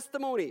those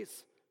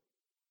testimonies.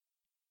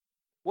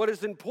 What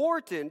is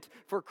important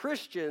for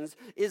Christians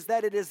is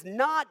that it is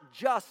not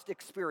just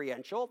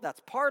experiential, that's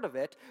part of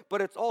it,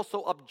 but it's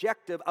also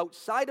objective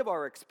outside of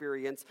our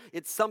experience.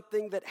 It's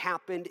something that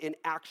happened in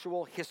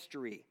actual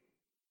history.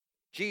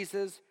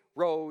 Jesus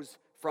rose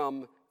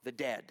from the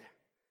dead.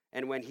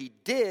 And when he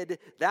did,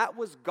 that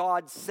was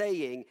God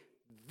saying,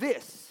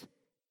 this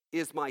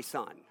is my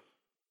son.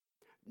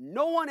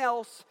 No one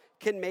else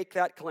can make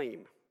that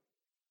claim.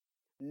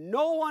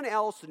 No one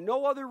else,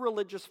 no other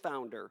religious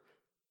founder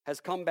has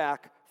come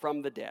back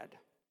from the dead.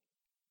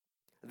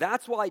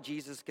 That's why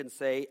Jesus can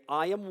say,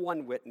 I am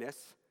one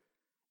witness,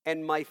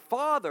 and my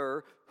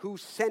Father who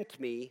sent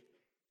me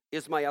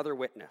is my other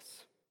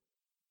witness.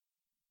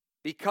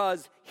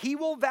 Because he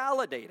will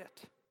validate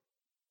it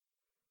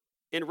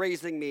in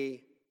raising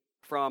me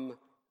from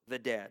the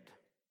dead.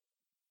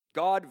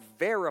 God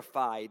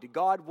verified,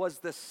 God was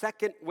the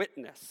second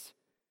witness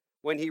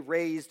when he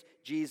raised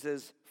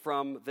Jesus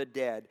from the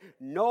dead.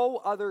 No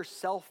other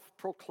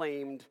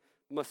self-proclaimed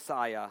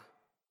Messiah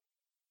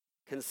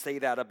can say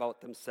that about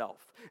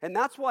themselves. And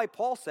that's why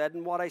Paul said,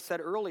 and what I said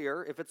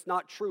earlier, if it's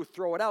not true,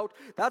 throw it out.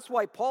 That's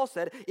why Paul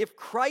said, if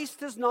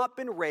Christ has not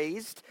been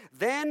raised,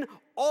 then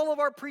all of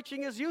our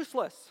preaching is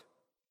useless.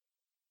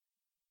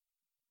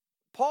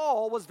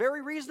 Paul was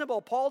very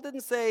reasonable. Paul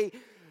didn't say,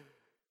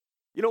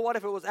 you know what,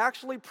 if it was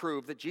actually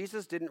proved that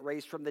Jesus didn't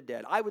raise from the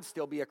dead, I would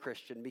still be a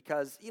Christian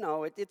because,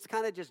 it's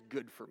kind of just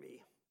good for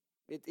me.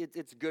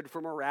 It's good for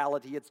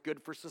morality. It's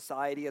good for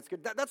society. It's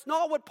good. That's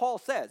not what Paul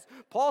says.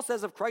 Paul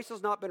says if Christ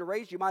has not been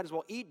raised, you might as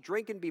well eat,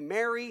 drink, and be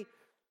merry.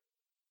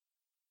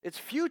 It's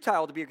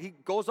futile to be. He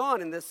goes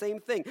on in the same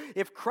thing.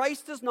 If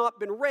Christ has not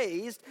been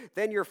raised,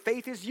 then your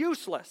faith is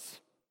useless,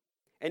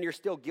 and you're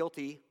still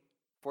guilty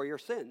for your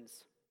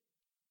sins.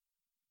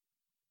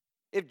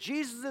 If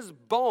Jesus'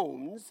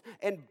 bones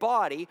and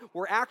body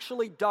were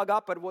actually dug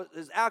up and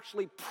was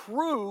actually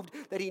proved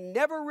that he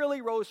never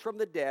really rose from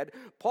the dead,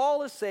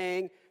 Paul is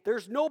saying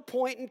there's no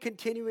point in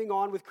continuing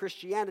on with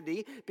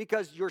Christianity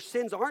because your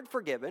sins aren't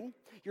forgiven,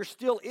 you're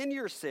still in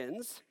your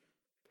sins,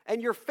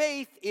 and your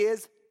faith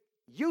is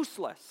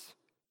useless.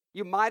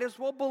 You might as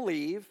well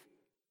believe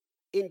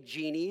in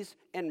genies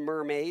and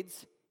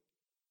mermaids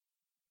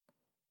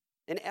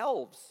and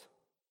elves.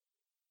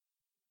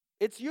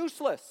 It's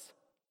useless.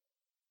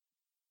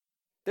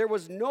 There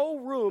was no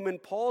room in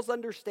Paul's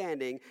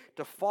understanding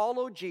to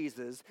follow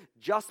Jesus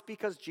just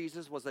because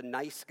Jesus was a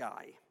nice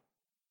guy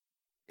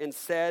and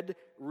said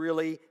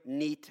really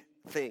neat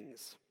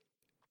things.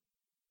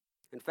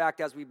 In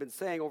fact, as we've been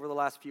saying over the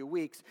last few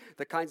weeks,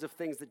 the kinds of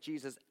things that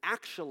Jesus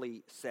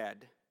actually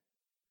said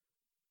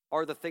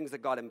are the things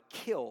that got him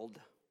killed,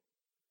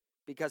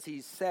 because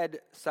he said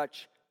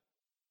such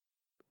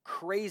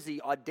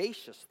crazy,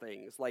 audacious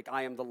things like,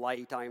 I am the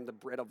light, I am the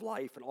bread of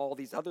life, and all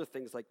these other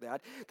things like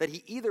that, that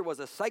he either was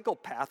a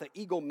psychopath, an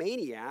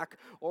egomaniac,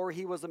 or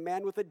he was a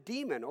man with a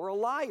demon, or a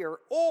liar,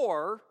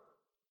 or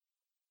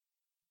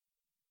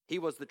he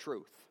was the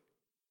truth.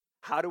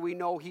 How do we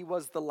know he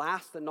was the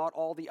last and not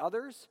all the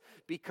others?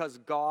 Because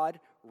God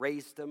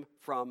raised him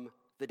from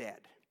the dead.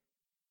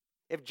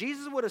 If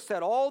Jesus would have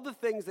said all the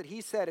things that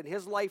he said in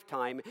his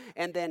lifetime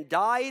and then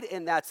died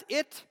and that's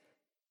it,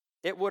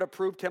 it would have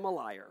proved him a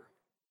liar.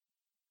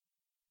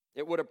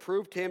 It would have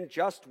proved him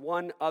just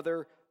one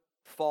other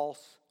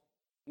false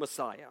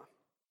Messiah.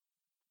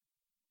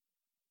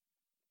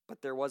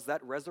 But there was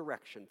that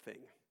resurrection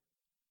thing.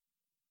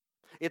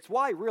 It's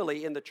why,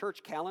 really, in the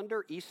church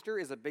calendar, Easter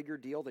is a bigger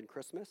deal than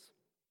Christmas.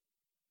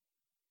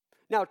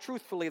 Now,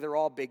 truthfully, they're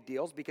all big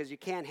deals because you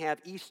can't have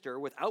Easter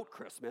without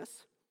Christmas.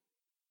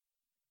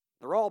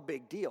 They're all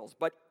big deals.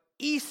 But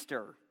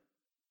Easter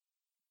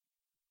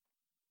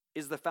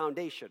is the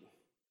foundation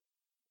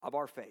of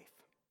our faith.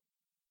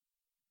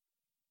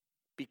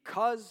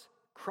 Because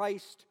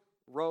Christ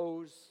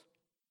rose,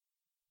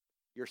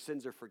 your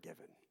sins are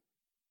forgiven.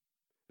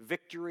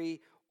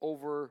 Victory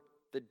over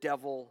the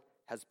devil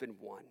has been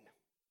won.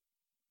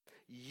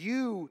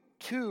 You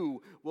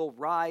too will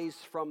rise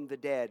from the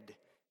dead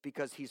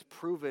because he's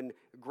proven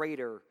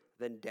greater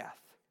than death.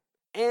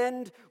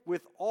 And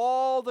with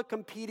all the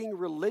competing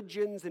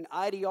religions and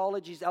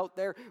ideologies out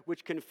there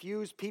which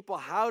confuse people,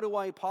 how do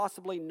I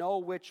possibly know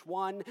which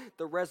one?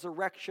 The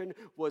resurrection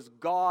was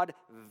God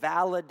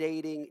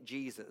validating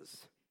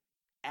Jesus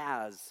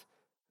as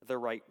the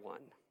right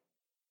one.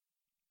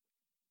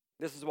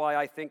 This is why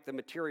I think the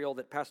material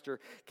that Pastor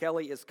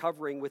Kelly is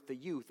covering with the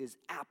youth is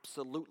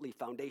absolutely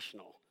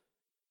foundational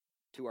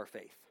to our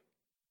faith.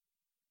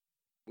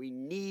 We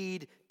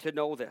need to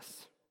know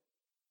this.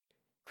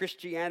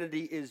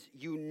 Christianity is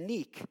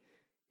unique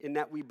in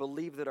that we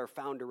believe that our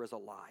founder is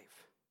alive.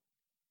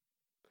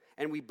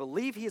 And we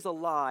believe he's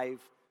alive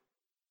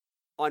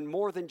on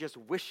more than just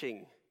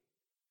wishing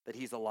that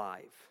he's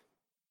alive.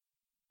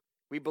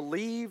 We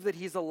believe that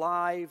he's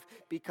alive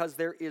because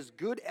there is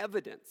good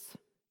evidence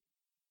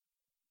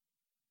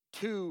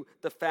to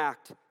the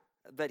fact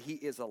that he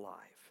is alive.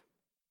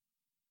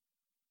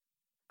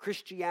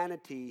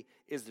 Christianity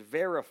is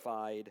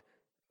verified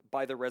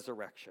by the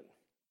resurrection.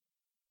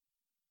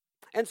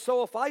 And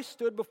so if I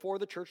stood before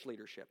the church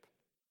leadership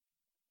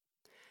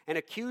and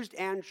accused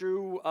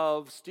Andrew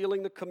of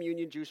stealing the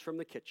communion juice from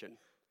the kitchen,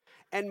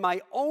 and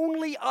my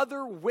only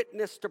other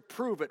witness to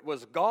prove it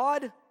was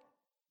God,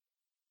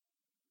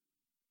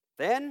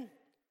 then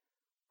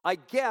I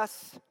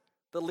guess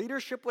the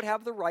leadership would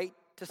have the right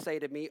to say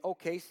to me,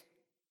 okay,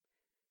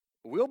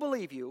 we'll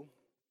believe you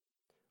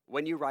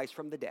when you rise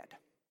from the dead.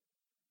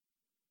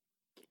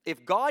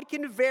 If God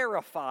can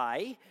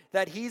verify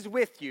that he's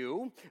with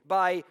you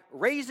by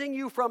raising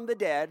you from the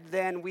dead,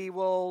 then we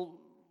will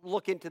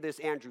look into this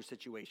Andrew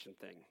situation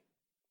thing.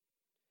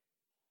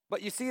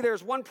 But you see,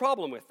 there's one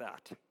problem with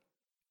that.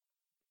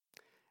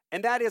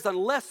 And that is,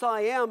 unless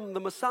I am the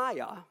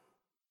Messiah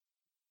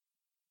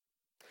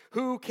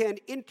who can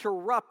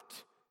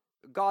interrupt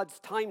God's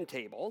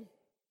timetable,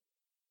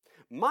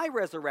 my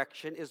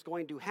resurrection is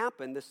going to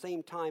happen the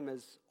same time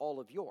as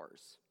all of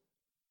yours.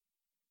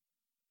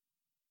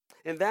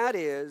 And that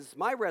is,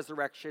 my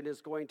resurrection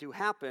is going to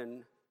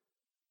happen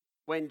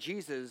when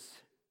Jesus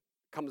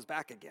comes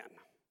back again.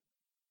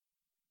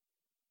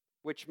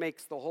 Which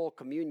makes the whole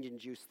communion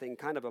juice thing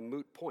kind of a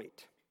moot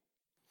point.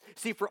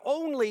 See, for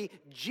only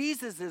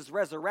Jesus'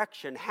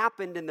 resurrection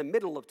happened in the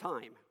middle of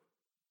time.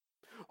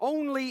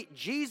 Only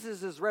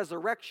Jesus'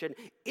 resurrection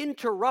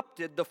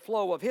interrupted the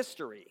flow of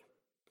history.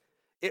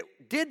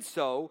 It did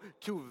so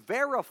to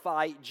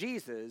verify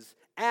Jesus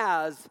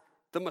as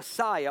the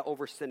Messiah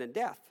over sin and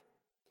death.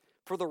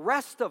 For the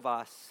rest of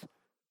us,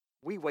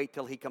 we wait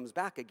till he comes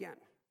back again.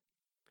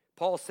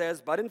 Paul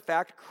says, but in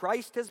fact,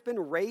 Christ has been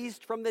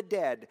raised from the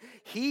dead.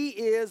 He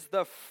is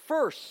the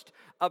first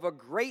of a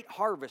great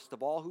harvest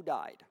of all who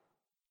died.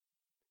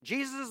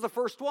 Jesus is the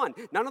first one.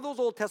 None of those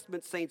Old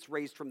Testament saints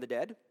raised from the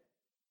dead.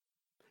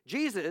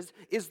 Jesus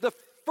is the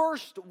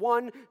first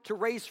one to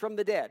raise from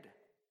the dead.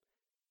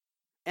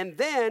 And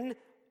then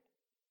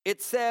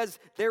it says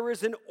there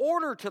is an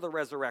order to the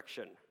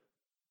resurrection.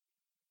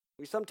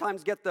 We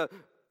sometimes get the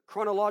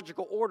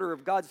chronological order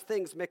of God's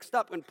things mixed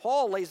up. And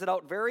Paul lays it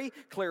out very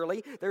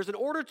clearly. There's an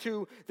order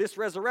to this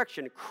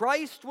resurrection.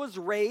 Christ was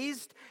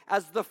raised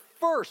as the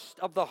first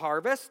of the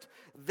harvest.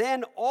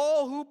 Then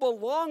all who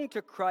belong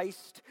to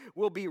Christ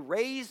will be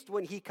raised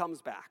when he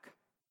comes back.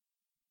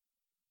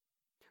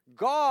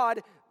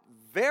 God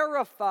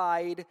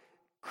verified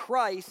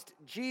Christ,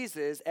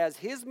 Jesus, as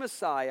his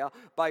Messiah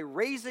by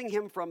raising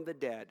him from the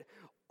dead.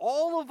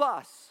 All of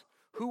us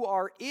who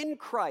are in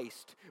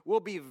Christ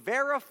will be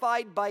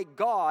verified by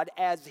God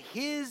as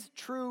his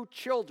true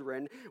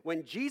children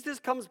when Jesus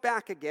comes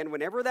back again,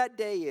 whenever that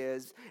day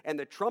is, and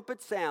the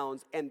trumpet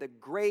sounds and the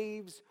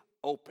graves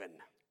open.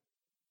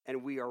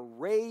 And we are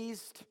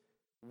raised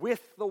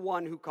with the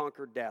one who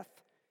conquered death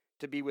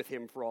to be with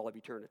him for all of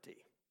eternity.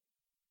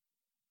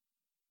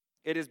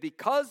 It is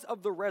because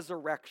of the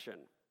resurrection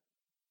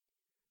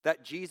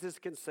that Jesus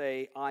can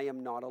say, I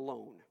am not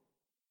alone.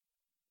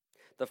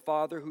 The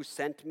Father who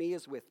sent me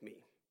is with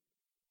me.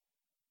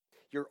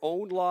 Your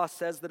own law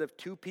says that if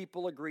two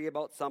people agree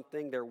about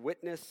something, their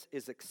witness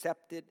is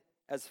accepted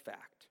as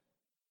fact.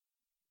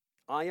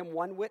 I am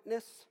one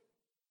witness,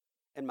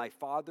 and my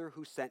Father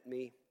who sent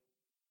me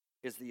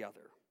is the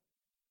other.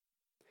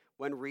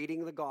 When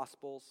reading the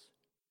Gospels,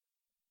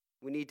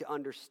 we need to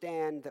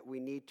understand that we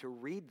need to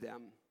read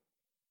them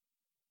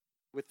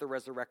with the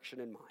resurrection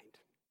in mind.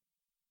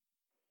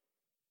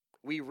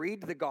 We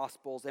read the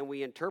Gospels and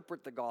we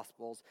interpret the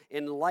Gospels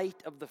in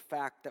light of the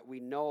fact that we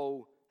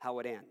know how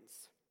it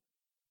ends.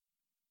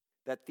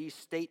 That these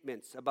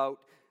statements about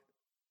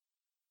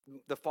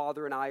the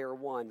Father and I are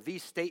one,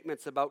 these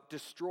statements about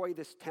destroy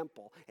this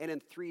temple and in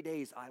 3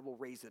 days I will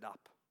raise it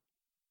up.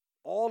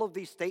 All of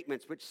these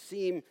statements, which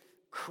seem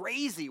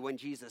crazy when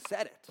Jesus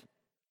said it,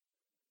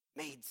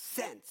 made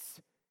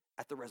sense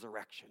at the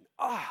resurrection.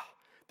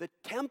 The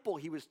temple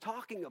he was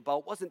talking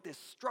about wasn't this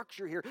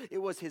structure here, it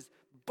was his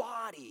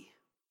body.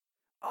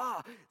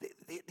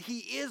 He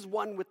is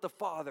one with the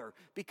Father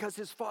because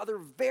his Father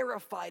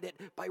verified it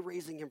by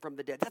raising him from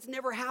the dead. That's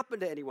never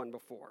happened to anyone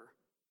before.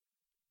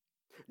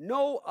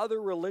 No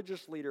other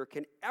religious leader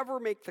can ever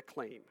make the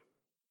claim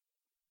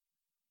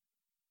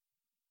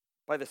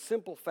by the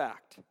simple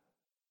fact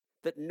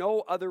that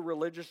no other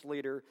religious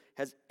leader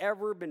has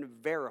ever been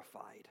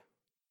verified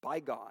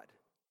by God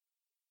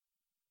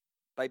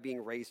by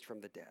being raised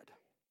from the dead.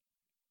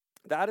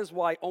 That is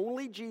why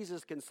only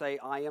Jesus can say,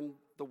 I am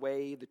the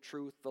way, the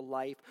truth, the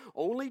life.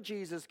 Only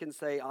Jesus can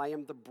say, I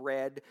am the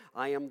bread,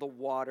 I am the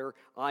water,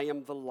 I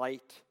am the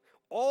light.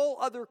 All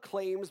other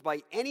claims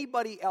by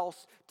anybody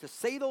else to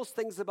say those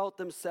things about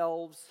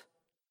themselves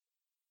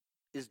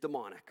is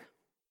demonic.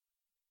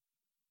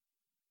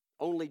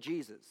 Only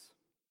Jesus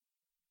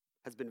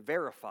has been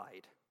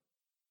verified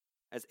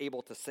as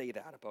able to say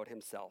that about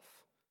himself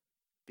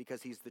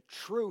because he's the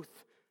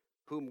truth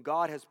whom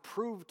God has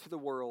proved to the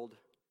world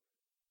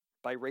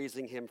by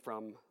raising him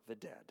from the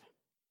dead.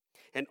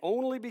 And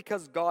only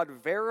because God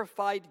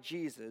verified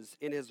Jesus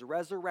in his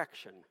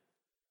resurrection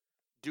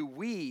do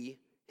we,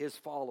 his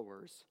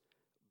followers,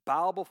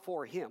 bow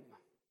before him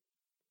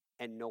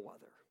and no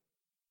other.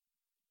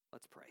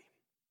 Let's pray.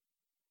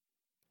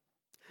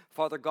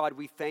 Father God,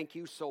 we thank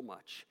you so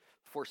much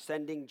for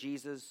sending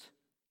Jesus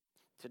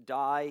to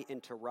die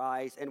and to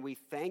rise. And we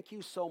thank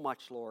you so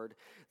much, Lord,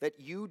 that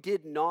you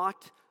did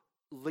not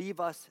leave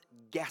us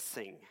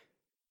guessing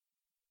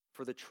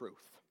for the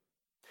truth.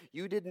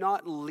 You did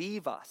not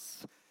leave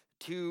us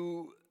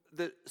to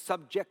the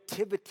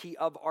subjectivity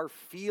of our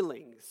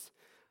feelings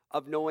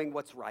of knowing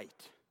what's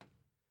right.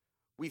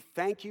 We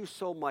thank you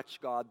so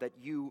much, God, that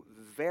you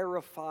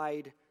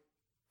verified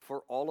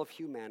for all of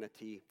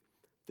humanity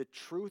the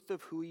truth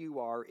of who you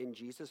are in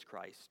Jesus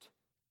Christ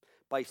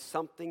by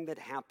something that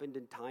happened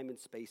in time and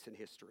space and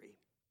history.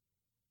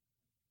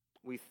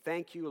 We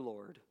thank you,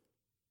 Lord,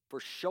 for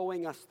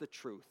showing us the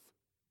truth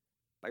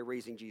by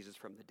raising Jesus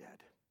from the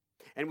dead.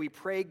 And we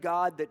pray,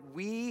 God, that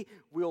we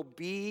will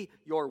be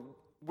your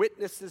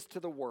witnesses to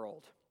the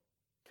world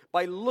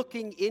by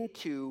looking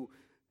into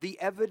the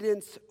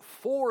evidence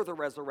for the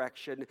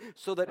resurrection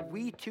so that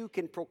we too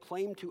can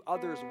proclaim to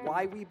others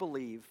why we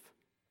believe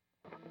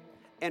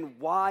and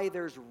why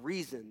there's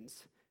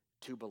reasons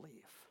to believe.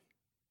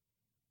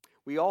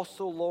 We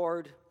also,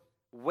 Lord,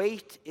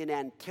 wait in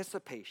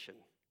anticipation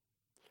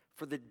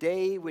for the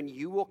day when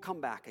you will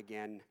come back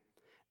again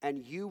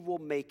and you will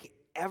make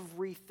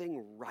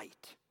everything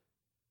right.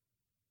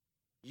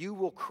 You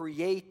will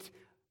create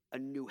a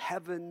new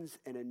heavens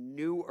and a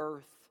new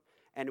earth,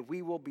 and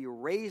we will be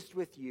raised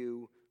with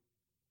you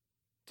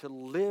to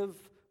live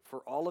for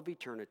all of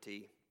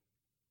eternity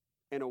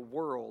in a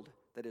world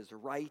that is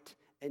right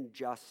and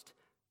just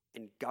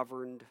and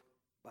governed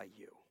by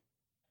you.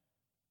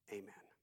 Amen.